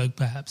Mark Wahlberg,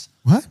 perhaps.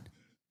 What?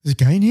 There's a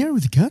guy in here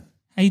with a gun?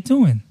 How you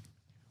doing?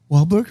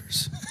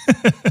 Wahlburgers?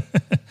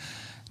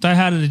 Die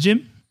Hard at a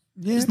gym?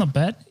 Yeah. It's not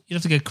bad. You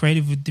have to get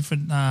creative with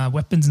different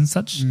weapons and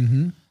such.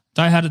 Mm-hmm.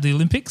 Die Hard at the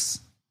Olympics?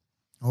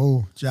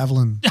 Oh,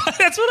 javelin.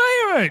 That's what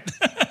I wrote.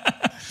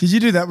 Did you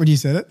do that when you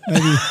said it?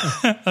 Maybe.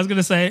 I was going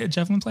to say a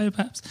javelin player,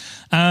 perhaps.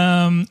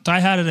 Die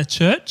Hard at a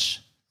church?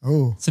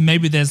 Oh. So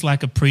maybe there's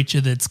like a preacher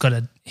that's got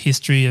a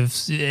history of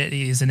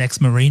is an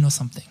ex-Marine or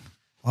something.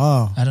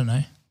 Oh. I don't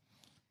know.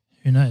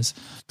 Who knows?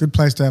 Good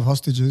place to have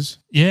hostages.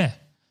 Yeah.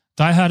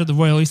 Die Hard at the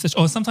Royal Easter.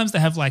 Or sometimes they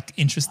have like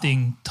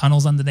interesting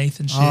tunnels underneath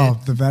and shit. Oh,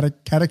 the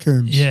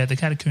catacombs. Yeah, the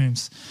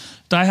catacombs.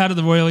 Die Hard at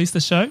the Royal Easter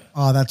Show.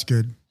 Oh, that's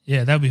good.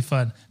 Yeah, that would be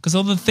fun. Because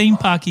all the theme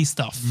parky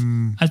stuff.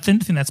 I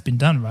think that's been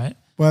done, right?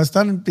 Well, it's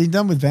been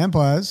done with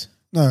vampires.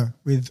 No,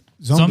 with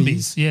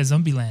zombies. Yeah,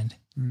 Zombieland.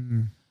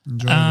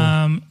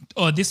 Enjoyable.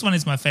 This one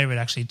is my favorite,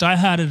 actually. Die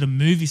Hard at a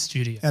movie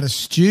studio. At a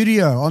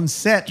studio on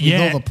set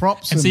with all the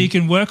props. And so you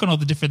can work on all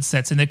the different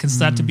sets and it can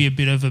start to be a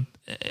bit of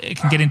it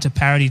can get into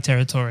parody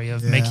territory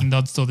of making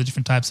nods to all the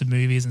different types of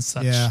movies and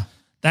such. Yeah.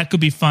 That could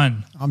be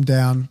fun. I'm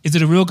down. Is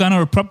it a real gun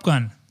or a prop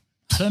gun?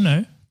 I don't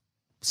know.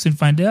 Soon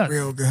find out.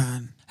 Real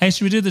gun. Hey,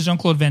 should we do the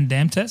Jean-Claude Van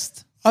Damme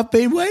test? I've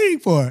been waiting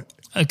for it.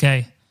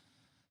 Okay.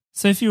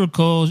 So if you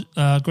recall,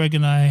 Greg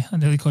and I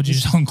nearly called you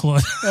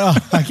Jean-Claude. Oh,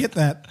 I get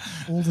that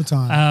all the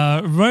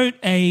time. Wrote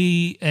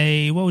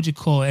a what would you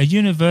call it? A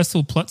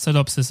universal plot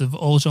synopsis of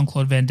all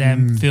Jean-Claude Van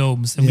Damme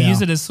films. And we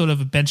use it as sort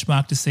of a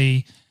benchmark to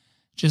see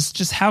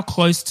just how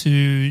close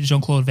to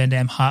Jean-Claude Van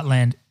Damme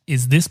Heartland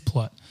is this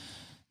plot.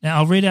 Now,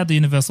 I'll read out the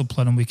universal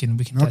plot and we can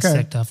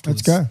dissect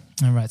afterwards. Let's go.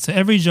 All right. So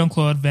every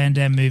Jean-Claude Van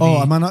Damme movie...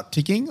 Oh, am I not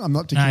ticking? I'm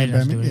not ticking. No, you don't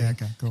have to do it. Yeah,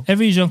 okay, cool.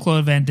 Every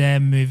Jean-Claude Van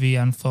Damme movie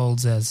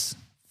unfolds as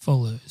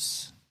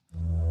follows.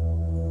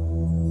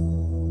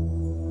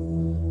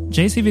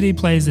 JCVD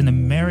plays an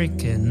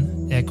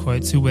American, air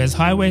quotes, who wears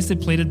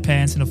high-waisted pleated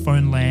pants in a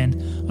foreign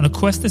land on a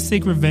quest to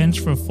seek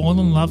revenge for a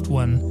fallen loved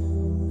one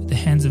at the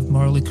hands of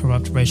morally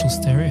corrupt racial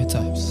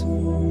stereotypes.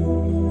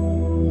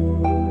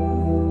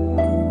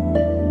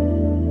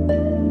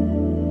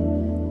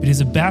 But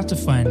he's about to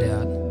find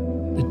out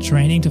that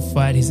training to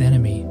fight his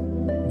enemy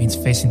means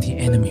facing the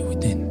enemy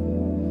within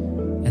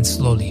and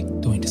slowly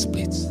doing the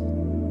splits.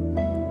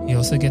 He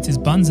also gets his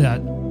buns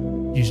out,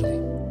 usually.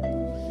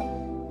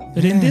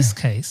 But in this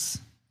case,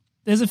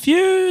 there's a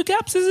few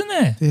gaps, isn't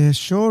there? There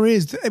sure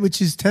is,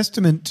 which is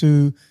testament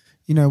to,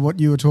 what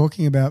you were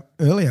talking about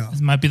earlier.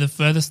 This might be the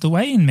furthest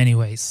away in many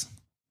ways.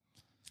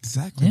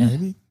 Exactly,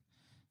 maybe.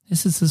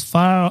 This is as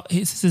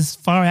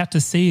far out to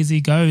sea as he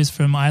goes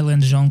from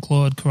Island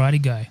Jean-Claude Karate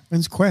Guy.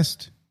 When's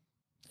Quest?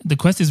 The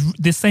Quest is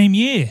this same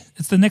year.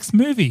 It's the next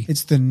movie.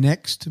 It's the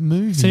next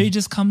movie. So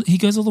he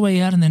goes all the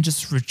way out and then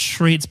just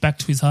retreats back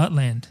to his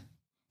heartland.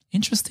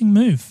 Interesting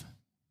move.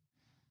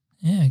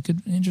 Yeah,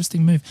 good,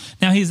 interesting move.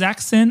 Now, his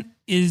accent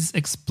is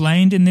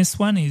explained in this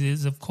one. He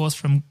is, of course,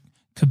 from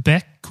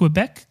Quebec.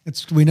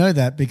 We know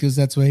that because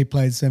that's where he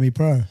played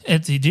semi-pro.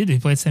 He did. He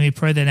played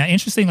semi-pro there. Now,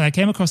 interestingly, I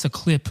came across a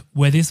clip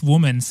where this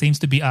woman seems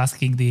to be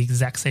asking the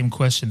exact same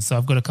question. So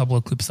I've got a couple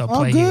of clips I'll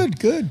play here.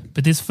 Good.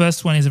 But this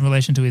first one is in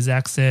relation to his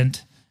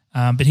accent,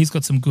 but he's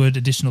got some good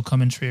additional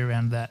commentary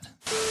around that.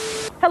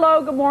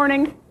 Hello, good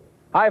morning.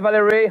 Hi,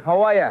 Valerie.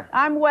 How are you?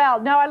 I'm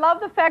well. Now, I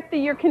love the fact that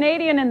you're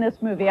Canadian in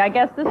this movie. I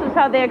guess this is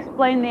how they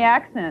explain the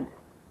accent.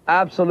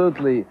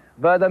 Absolutely.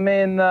 But, I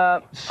mean,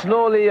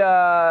 slowly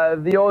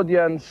the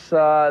audience,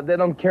 they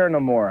don't care no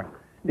more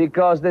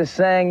because they're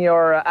saying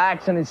your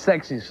accent is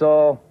sexy.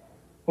 So,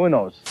 who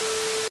knows?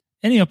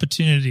 Any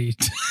opportunity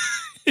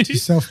to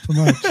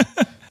self-promote.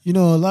 You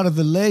know, a lot of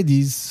the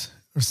ladies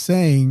are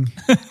saying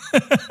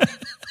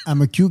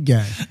I'm a cute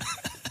guy.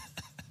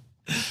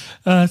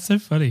 It's so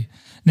funny.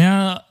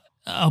 Now,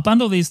 I'll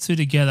bundle these two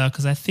together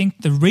because I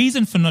think the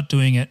reason for not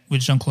doing it,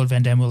 which Jean-Claude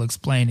Van Damme will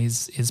explain,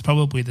 is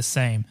probably the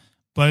same.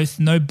 Both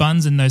no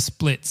buns and no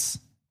splits.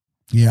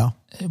 Yeah.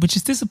 Which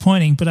is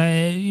disappointing, but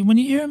when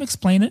you hear him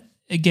explain it,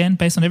 again,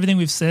 based on everything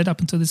we've said up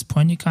until this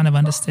point, you kind of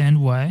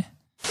understand why.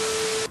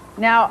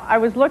 Now, I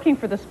was looking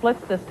for the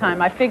splits this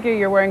time. I figure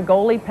you're wearing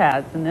goalie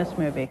pads in this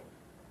movie.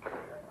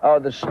 Oh,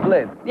 the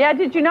split. Yeah,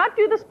 did you not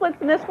do the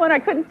splits in this one? I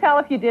couldn't tell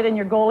if you did in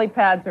your goalie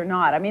pads or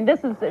not. I mean, this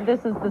is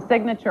the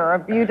signature.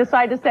 If you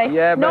decide to say,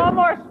 no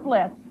more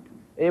splits.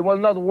 It will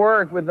not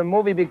work with the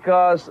movie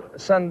because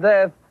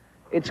Sundance,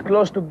 it's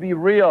close to be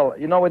real,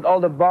 you know, with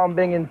all the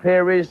bombing in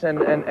Paris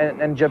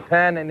and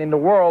Japan and in the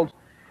world.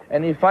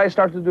 And if I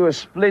start to do a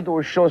split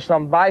or show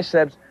some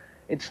biceps,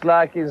 it's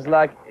like he's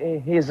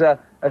a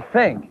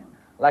thing,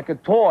 like a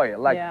toy.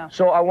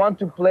 So I want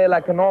to play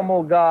like a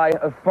normal guy,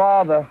 a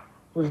father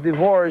who's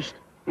divorced,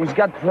 who's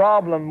got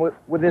problem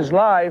with his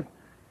life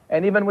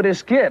and even with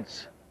his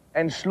kids.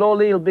 And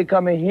slowly he'll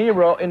become a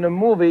hero in the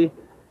movie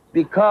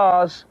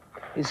because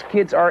his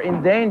kids are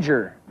in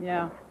danger.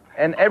 Yeah.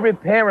 And every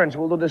parent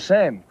will do the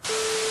same.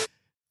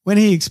 When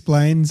he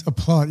explains a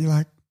plot, you're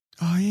like,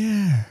 oh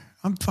yeah,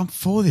 I'm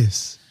for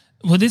this.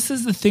 Well, this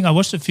is the thing. I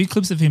watched a few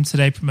clips of him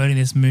today promoting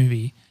this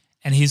movie,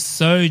 and he's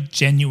so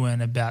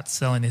genuine about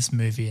selling this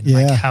movie and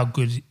like how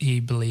good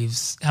he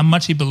believes, how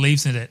much he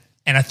believes in it.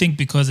 And I think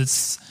because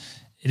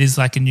it is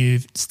like a new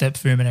step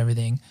for him and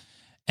everything.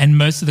 And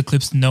most of the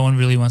clips, no one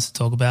really wants to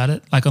talk about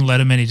it. Like on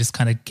Letterman, he just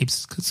kind of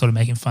keeps sort of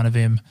making fun of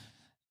him.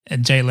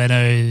 And Jay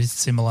Leno is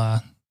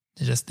similar.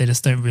 They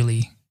just don't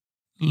really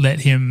let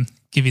him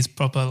give his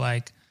proper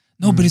like,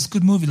 no, but it's a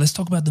good movie. Let's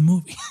talk about the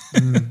movie.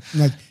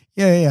 Like,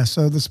 yeah.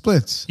 So the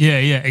splits. Yeah,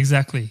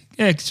 exactly.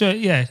 Yeah, sure.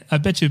 Yeah, I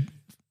bet you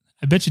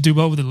do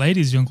well with the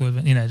ladies,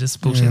 Jean-Claude. You know,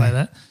 just bullshit like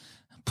that.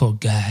 Poor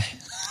guy.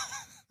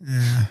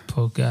 Yeah.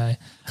 Poor guy.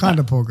 Kind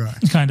of poor guy.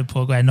 Kind of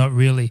poor guy, not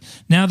really.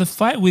 Now, the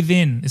fight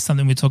within is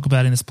something we talk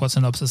about in this plot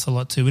synopsis a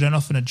lot too. We don't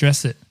often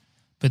address it,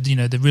 but, you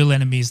know, the real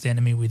enemy is the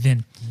enemy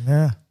within.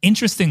 Yeah.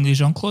 Interestingly,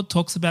 Jean-Claude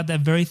talks about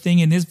that very thing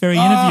in this very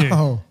interview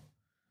for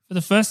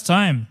the first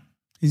time.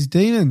 His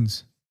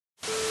demons.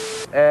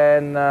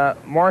 And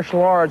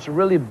martial arts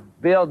really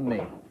built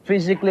me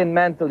physically and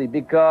mentally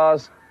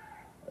because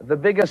the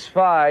biggest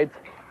fight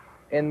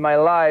in my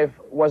life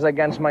was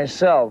against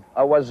myself.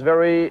 I was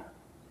very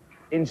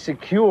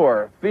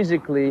insecure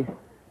physically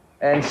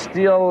and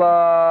still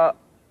I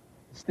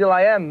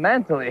am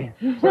mentally.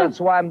 So that's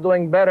why I'm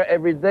doing better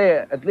every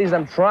day. At least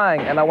I'm trying,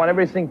 and I want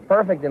everything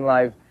perfect in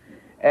life.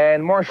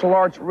 And martial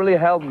arts really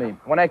helped me.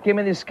 When I came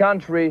in this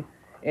country,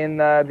 in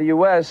the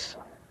U.S.,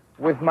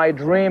 with my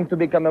dream to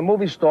become a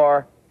movie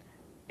star,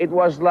 it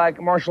was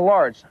like martial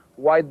arts.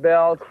 White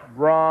belt,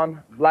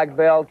 brown, black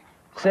belt.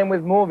 Same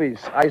with movies.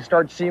 I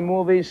start C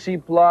movies, C+,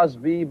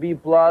 B, B+,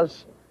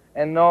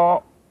 and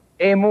now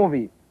A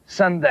movie,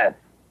 Sundance.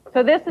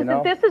 So this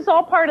is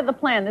all part of the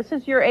plan. This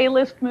is your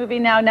A-list movie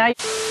now.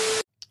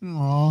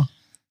 Aww.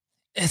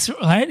 It's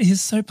right.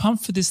 He's so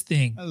pumped for this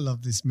thing. I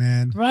love this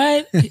man.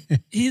 Right?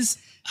 He's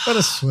what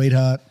a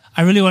sweetheart.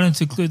 I really wanted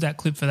to include that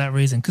clip for that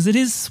reason because it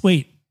is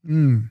sweet.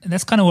 And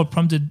that's kind of what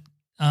prompted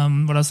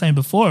what I was saying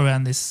before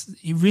around this.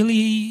 He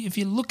really, if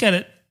you look at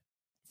it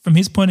from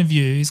his point of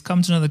view, he's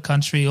come to another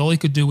country. All he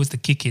could do was the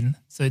kick-in.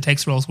 So he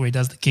takes roles where he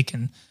does the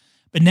kick-in.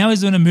 But now he's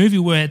doing a movie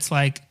where it's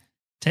like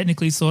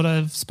technically sort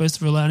of supposed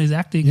to rule out his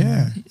acting.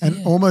 Yeah,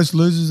 and almost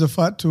loses a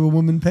fight to a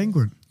woman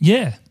penguin.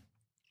 Yeah.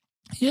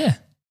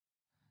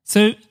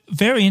 So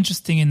very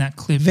interesting in that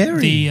clip.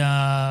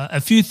 A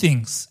few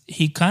things.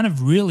 He kind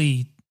of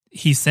really,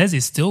 he says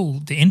is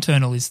still, the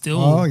internal is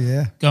still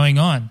going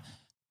on,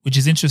 which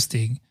is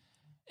interesting.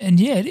 And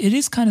yeah, it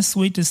is kind of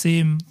sweet to see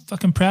him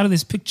fucking proud of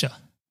this picture,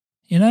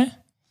 you know?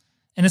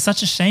 And it's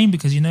such a shame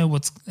because you know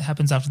what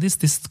happens after this.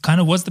 This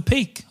kind of was the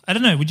peak. I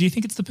don't know. Would you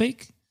think it's the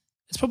peak?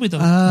 It's probably the.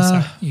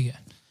 Sorry, you go.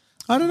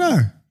 I don't know.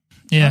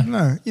 Yeah. I don't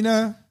know. You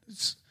know,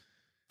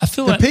 I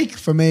feel the like peak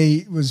for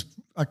me was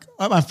like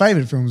my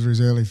favorite films were his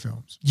early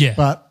films. Yeah.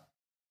 But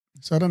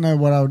so I don't know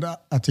what I would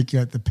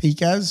articulate the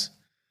peak as.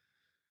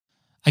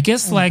 I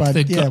guess like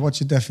but, what's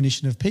your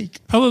definition of peak?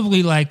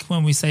 Probably like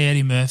when we say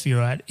Eddie Murphy,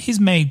 right? He's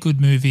made good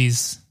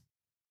movies,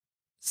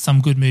 some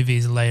good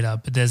movies later,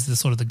 but there's the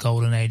sort of the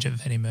golden age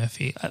of Eddie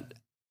Murphy.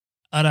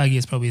 I'd argue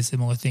it's probably a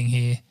similar thing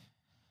here.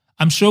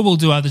 I'm sure we'll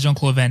do other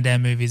Jean-Claude Van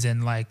Damme movies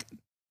and like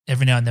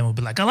every now and then we'll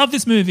be like, I love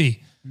this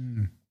movie.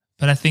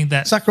 But I think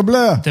that Sacre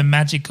Bleu. The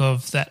magic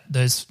of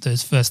those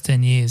first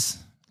 10 years,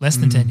 less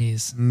than 10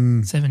 years,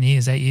 7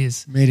 years, 8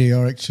 years.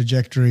 Meteoric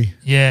trajectory.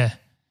 Yeah.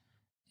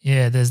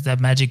 Yeah, there's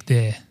that magic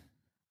there.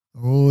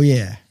 Oh,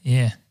 yeah.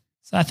 Yeah.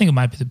 So I think it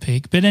might be the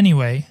peak. But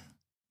anyway,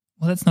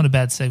 well, that's not a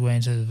bad segue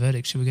into the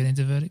verdict. Should we get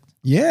into the verdict?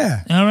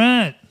 Yeah. All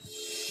right.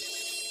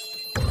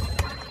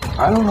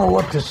 I don't know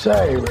what to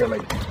say, really.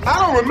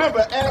 I don't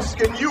remember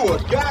asking you a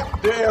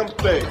goddamn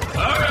thing.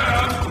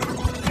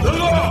 The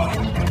law.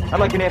 I'd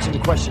like an answer to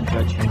the question,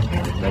 Judge.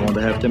 I want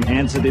to have them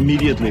answered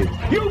immediately.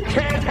 You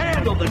can't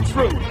handle the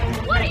truth.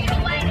 What are you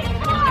waiting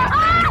for,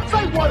 huh?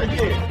 Say what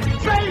again?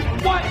 Say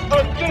what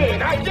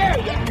again? I dare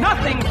you.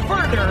 Nothing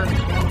further,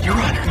 Your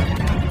Honor.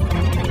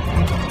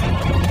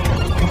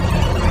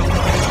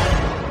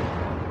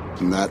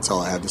 And that's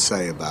all I have to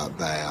say about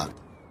that.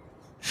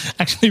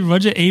 Actually,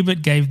 Roger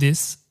Ebert gave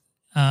this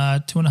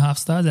 2.5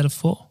 stars out of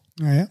 4. Oh,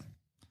 yeah?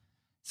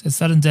 Says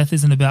sudden death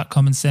isn't about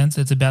common sense.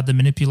 It's about the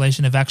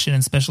manipulation of action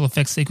and special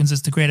effects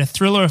sequences to create a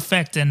thriller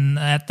effect, and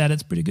at that,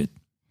 it's pretty good.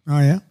 Oh,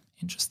 yeah?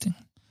 Interesting.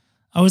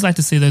 I always like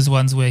to see those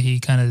ones where he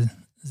kind of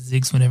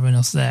zigs when everyone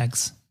else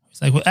zags.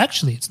 He's like, well,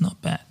 actually, it's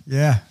not bad.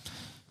 Yeah.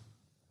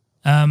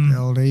 The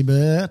old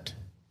Ebert.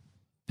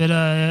 But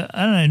I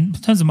don't know, in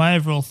terms of my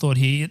overall thought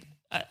here,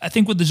 I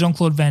think with the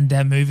Jean-Claude Van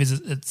Damme movies,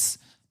 it's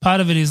part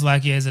of it is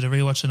like, yeah, is it a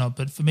rewatch or not?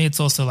 But for me, it's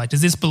also like,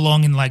 does this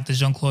belong in like the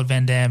Jean-Claude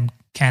Van Damme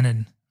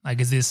canon?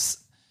 Like, is this,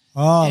 if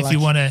like you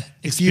want to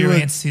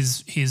experience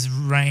his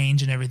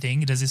range and everything,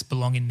 does this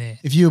belong in there?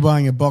 If you were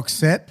buying a box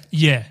set?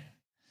 Yeah,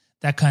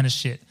 that kind of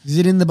shit. Is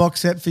it in the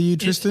box set for you,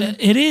 Tristan?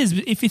 It is.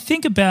 If you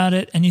think about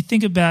it and you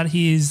think about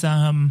his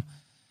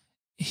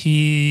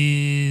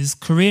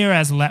career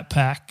as Lat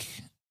Pak,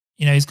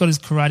 you know, he's got his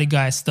Karate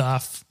Guy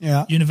stuff.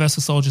 Yeah.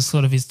 Universal Soldier's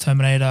sort of his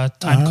Terminator.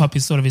 Time Cop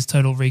is sort of his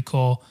Total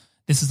Recall.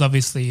 This is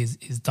obviously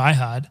his Die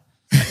Hard.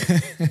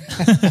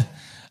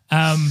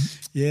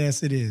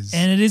 Yes, it is.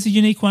 And it is a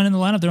unique one in the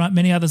lineup. There aren't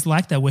many others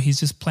like that where he's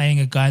just playing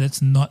a guy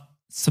that's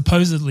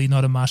supposedly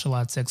not a martial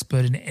arts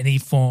expert in any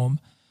form.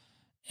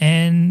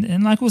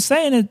 And like we're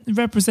saying, it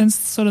represents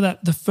sort of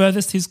the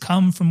furthest he's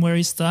come from where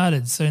he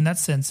started. So in that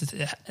sense,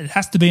 it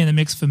has to be in the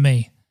mix for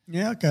me.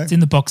 Yeah, okay. It's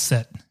in the box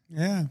set.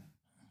 Yeah.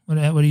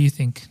 What do you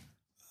think?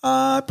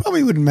 I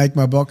probably wouldn't make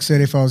my box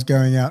set if I was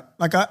going out.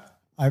 Like I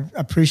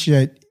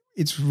appreciate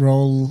its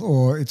role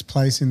or its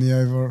place in the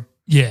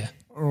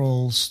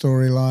overall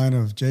storyline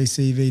of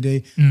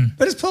JCVD,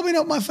 but it's probably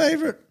not my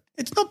favorite.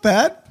 It's not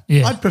bad.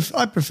 Yeah.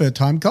 I prefer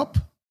Time Cop.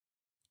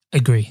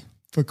 Agree.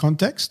 For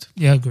context.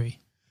 Yeah, agree.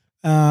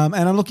 And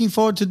I'm looking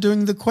forward to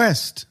doing The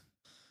Quest.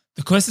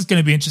 The Quest is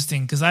going to be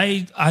interesting because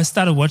I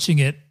started watching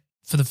it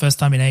for the first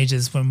time in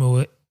ages when we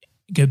were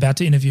about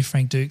to interview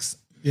Frank Dukes.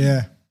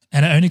 Yeah.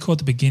 And I only caught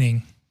the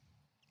beginning.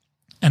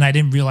 And I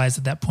didn't realize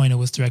at that point it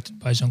was directed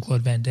by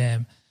Jean-Claude Van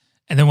Damme.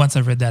 And then once I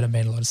read that, it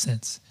made a lot of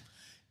sense.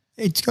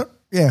 It's got,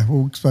 I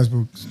suppose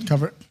we'll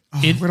cover it.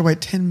 We've got to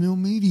wait 10 mil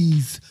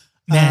movies.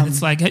 Man,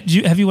 it's like,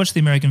 have you watched the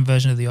American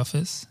version of The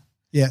Office?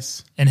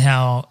 Yes. And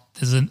how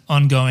there's an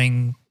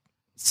ongoing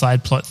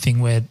side plot thing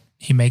where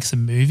he makes a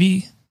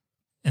movie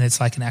and it's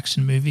like an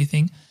action movie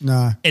thing.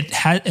 No.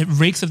 It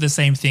reeks of the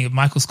same thing of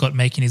Michael Scott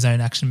making his own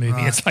action movie.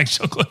 Right. It's like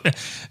Jean-Claude,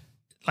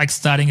 like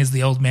starting as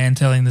the old man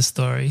telling the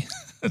story.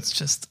 It's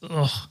just,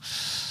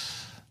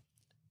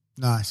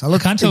 nice. I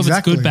can't tell if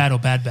it's good, bad, or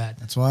bad.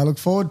 That's why I look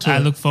forward to it. I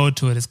look forward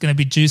to it. It's going to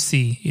be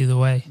juicy either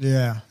way.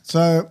 Yeah.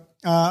 So,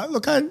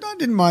 look, I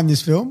didn't mind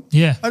this film.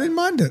 Yeah. I didn't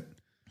mind it.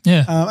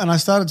 Yeah. And I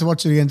started to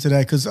watch it again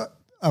today because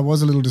I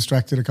was a little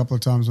distracted a couple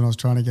of times when I was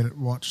trying to get it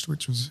watched,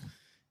 which was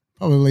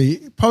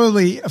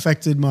probably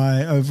affected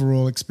my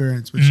overall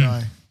experience, which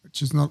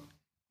is not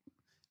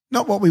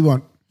what we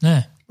want.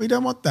 Yeah. We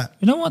don't want that.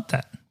 We don't want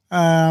that.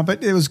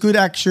 But it was good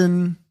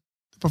action.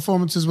 The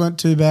performances weren't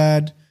too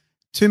bad.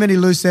 Too many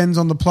loose ends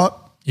on the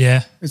plot.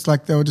 Yeah. It's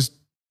like they were just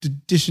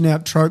dishing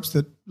out tropes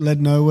that led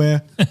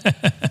nowhere.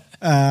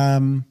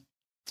 And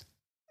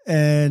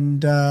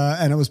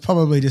it was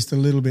probably just a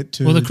little bit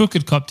too. Well, the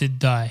crooked cop did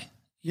die.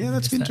 Yeah,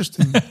 that's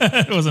interesting.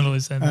 It wasn't a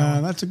loose end.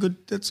 That's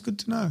good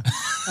to know.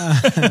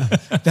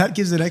 That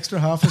gives it extra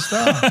half a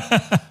star.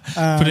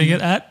 Putting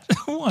it at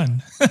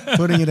 1.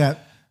 Putting it at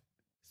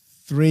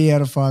 3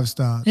 out of 5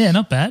 stars. Yeah,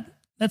 not bad.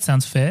 That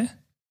sounds fair.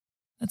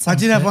 I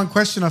did have one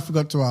question I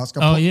forgot to ask.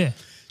 Yeah.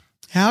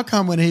 How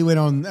come when he went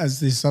on as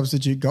the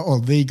substitute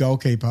the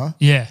goalkeeper,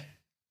 yeah,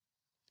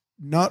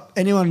 not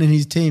anyone in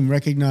his team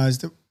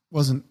recognised it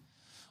wasn't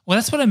Well,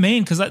 that's what I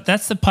mean, because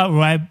that's the part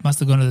where I must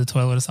have gone to the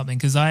toilet or something,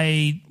 because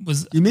I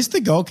was... You missed the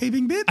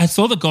goalkeeping bit? I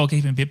saw the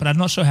goalkeeping bit, but I'm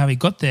not sure how he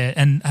got there,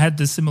 and I had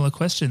the similar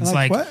questions.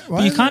 Like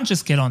why you can't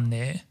just get on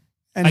there.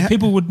 And like,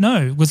 people would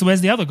know.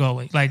 Where's the other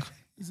goalie? Like...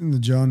 He's in the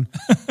John.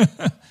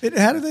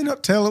 How did they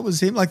not tell it was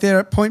him? Like, they're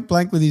at point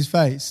blank with his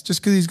face, just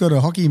because he's got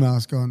a hockey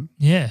mask on.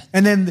 Yeah.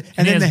 And then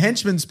the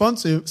henchman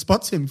spots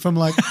him from,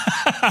 like,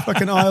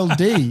 fucking aisle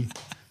D.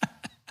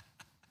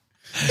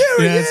 There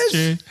he is. That's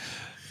true.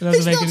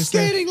 He's not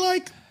skating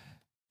like...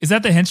 Is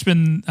that the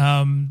henchman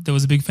that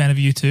was a big fan of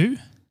U2?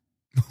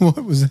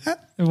 What was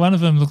that? One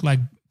of them looked like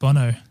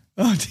Bono.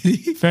 Oh, did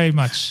he? Very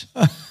much.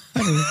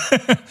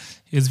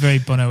 He was very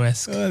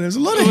Bono-esque. There's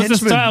a lot of It was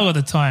henchmen. the style at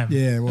the time.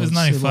 Yeah, it was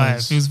 95.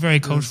 It was very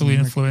culturally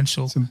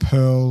influential. Some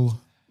pearl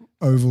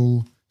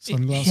oval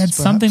sunglasses. He had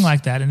something perhaps?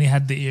 like that, and he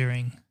had the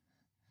earring.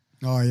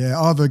 Oh, yeah.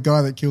 Oh, the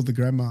guy that killed the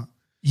grandma.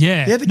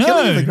 Yeah. Yeah, the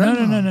killing of the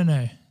grandma.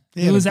 No.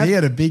 He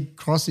had a big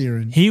cross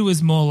earring. He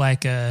was more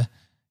like a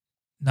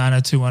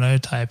 90210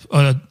 type.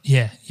 Oh,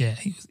 yeah.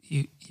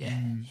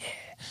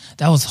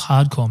 That was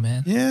hardcore,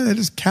 man. Yeah, they're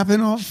just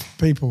capping off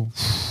people.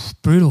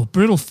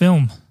 Brutal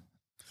film.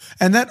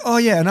 And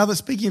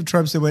speaking of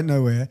tropes that went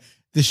nowhere,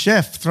 the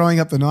chef throwing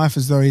up the knife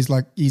as though he's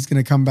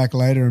going to come back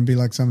later and be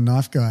like some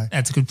knife guy.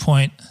 That's a good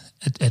point.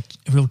 A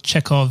real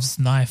Chekhov's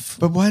knife.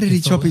 But why did he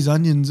chop his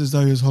onions as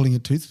though he was holding a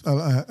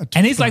toothbrush?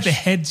 And he's like the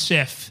head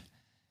chef.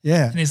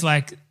 Yeah. And he's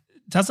like,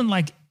 doesn't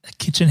like a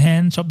kitchen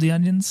hand chop the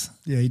onions?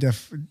 Yeah,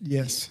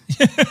 yes.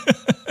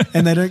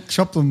 And they don't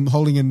chop them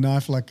holding a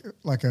knife like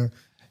a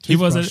he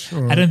wasn't.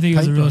 I don't think he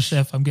was a real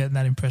chef. I'm getting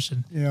that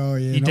impression. Yeah,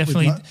 He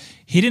definitely.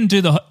 He didn't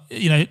do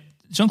the.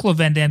 Jean-Claude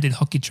Van Damme did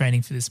hockey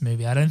training for this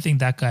movie. I don't think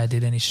that guy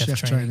did any chef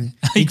training.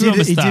 He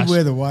did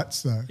wear the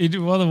whites though. He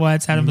did wear the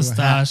whites. Had a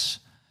moustache.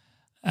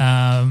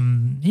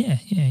 Yeah.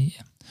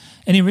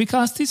 Any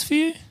recasties for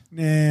you?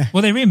 Nah.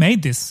 Well, they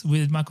remade this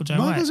with Michael J.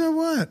 White. Michael J.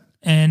 White.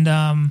 And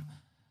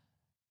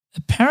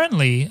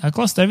apparently, I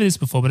glossed over this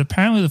before, but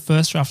apparently the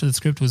first draft of the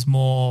script was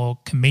more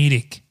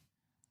comedic.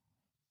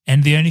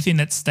 And the only thing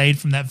that stayed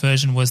from that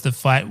version was the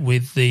fight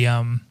with the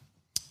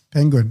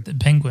penguin. The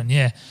penguin,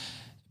 yeah.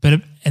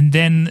 But and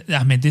then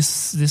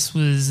this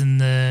was in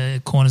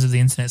the corners of the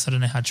internet, so I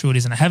don't know how true it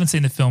is, and I haven't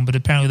seen the film, but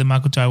apparently the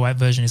Michael J. White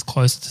version is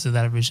closer to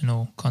that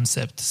original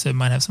concept, so it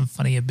might have some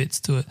funnier bits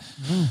to it.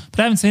 But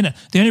I haven't seen it.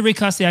 The only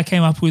recasting I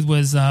came up with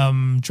was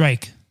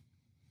Drake.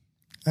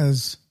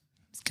 As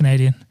it's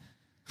Canadian.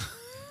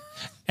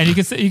 And you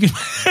can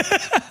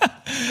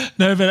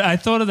no, but I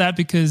thought of that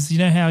because you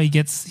know how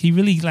he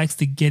really likes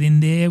to get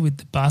in there with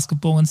the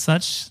basketball and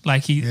such.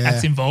 Like he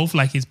acts involved,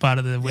 like he's part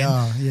of the win.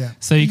 Yeah.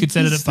 So you could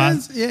set it at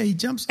basketball. Yeah, he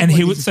jumps. And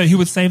he would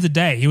save the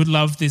day. He would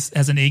love this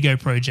as an ego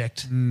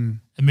project.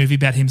 A movie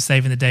about him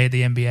saving the day at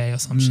the NBA or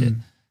some shit.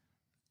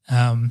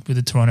 With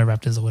the Toronto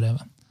Raptors or whatever.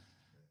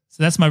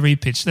 So that's my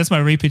repitch. That's my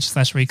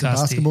repitch /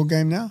 recast. Basketball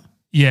game now?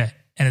 Yeah.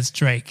 And it's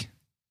Drake.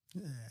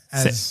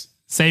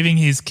 Saving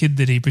his kid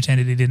that he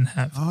pretended he didn't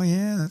have. Oh,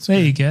 yeah. That's there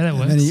you go. That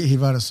works. And then he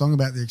wrote a song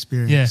about the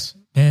experience. Yeah.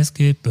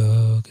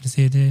 Basketball.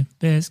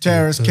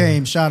 Terrorists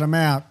came, shot him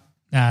out.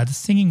 Nah, the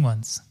singing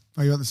ones.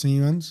 Oh, you got the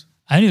singing ones?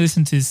 I only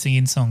listen to his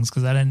singing songs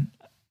because I don't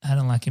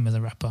like him as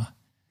a rapper.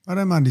 I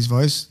don't mind his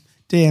voice.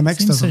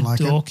 DMX doesn't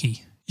like dorky.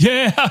 it.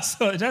 Yeah, I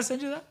saw it. Did I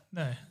send you that?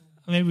 No.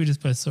 Maybe we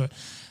just both saw it.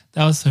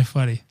 That was so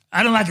funny.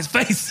 I don't like his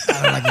face.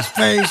 I don't like his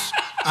face.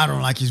 I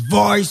don't like his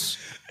voice.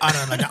 I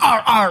don't like the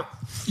R.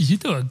 You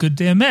do a good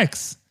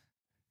DMX.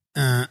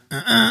 That's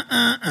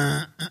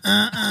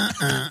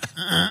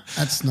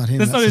not him.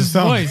 That's not his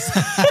voice.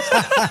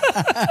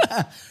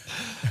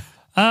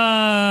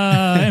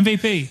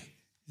 MVP.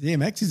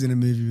 DMX is in a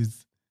movie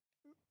with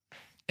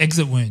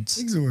Exit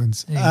Wounds.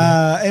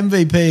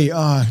 MVP.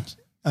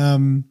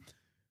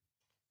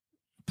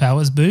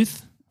 Powers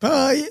Booth.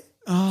 I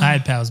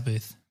had Powers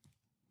Booth.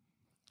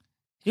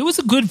 He was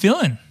a good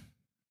villain.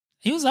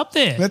 He was up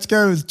there. Let's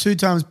go with 2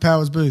 times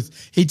Powers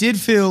Booth. He did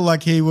feel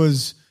like he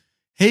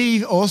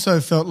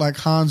also felt like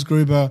Hans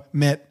Gruber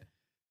met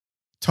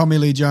Tommy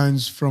Lee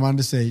Jones from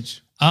Under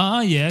Siege. Oh,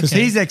 yeah. Because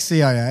he's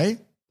ex-CIA.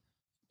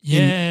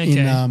 Yeah,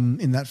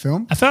 in that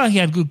film. I felt like he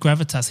had good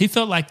gravitas. He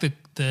felt like the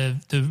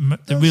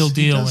real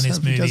deal in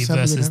his movie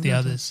versus the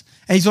others.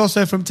 And he's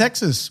also from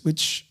Texas,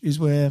 which is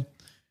where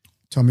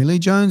Tommy Lee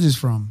Jones is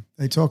from.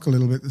 They talk a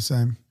little bit the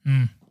same.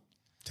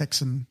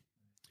 Texan.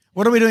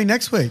 What are we doing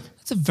next week?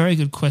 That's a very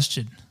good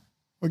question.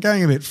 We're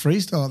going a bit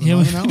freestyle at the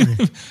moment, aren't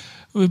we?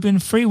 We've been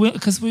free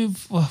because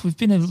we've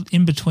been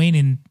in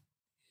between.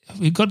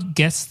 We've got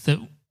guests that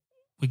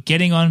we're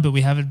getting on, but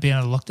we haven't been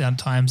on lockdown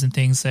times and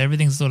things, so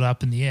everything's sort of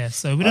up in the air.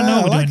 So we don't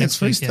know what we're doing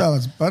next week. Freestyle,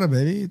 it's butter,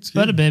 baby. It's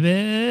butter,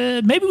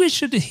 baby. Maybe we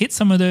should hit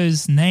some of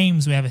those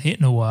names we haven't hit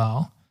in a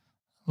while,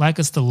 like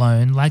a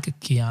Stallone, like a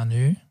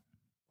Keanu,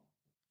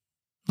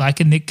 like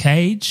a Nick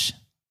Cage.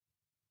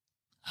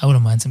 I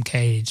wouldn't mind some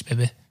Cage,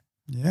 baby.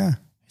 Yeah.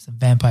 Some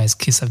Vampire's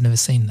Kiss. I've never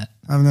seen that.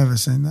 I've never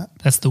seen that.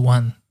 That's the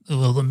one.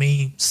 The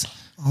memes.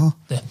 Oh.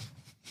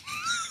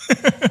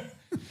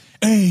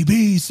 A,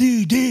 B,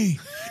 C, D,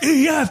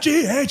 E, F,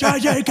 G, H, I,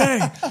 J,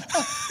 K.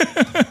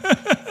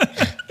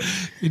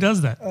 He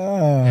does that.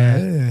 Oh,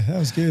 yeah, that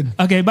was good.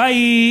 Okay,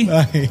 bye.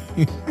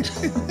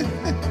 Bye.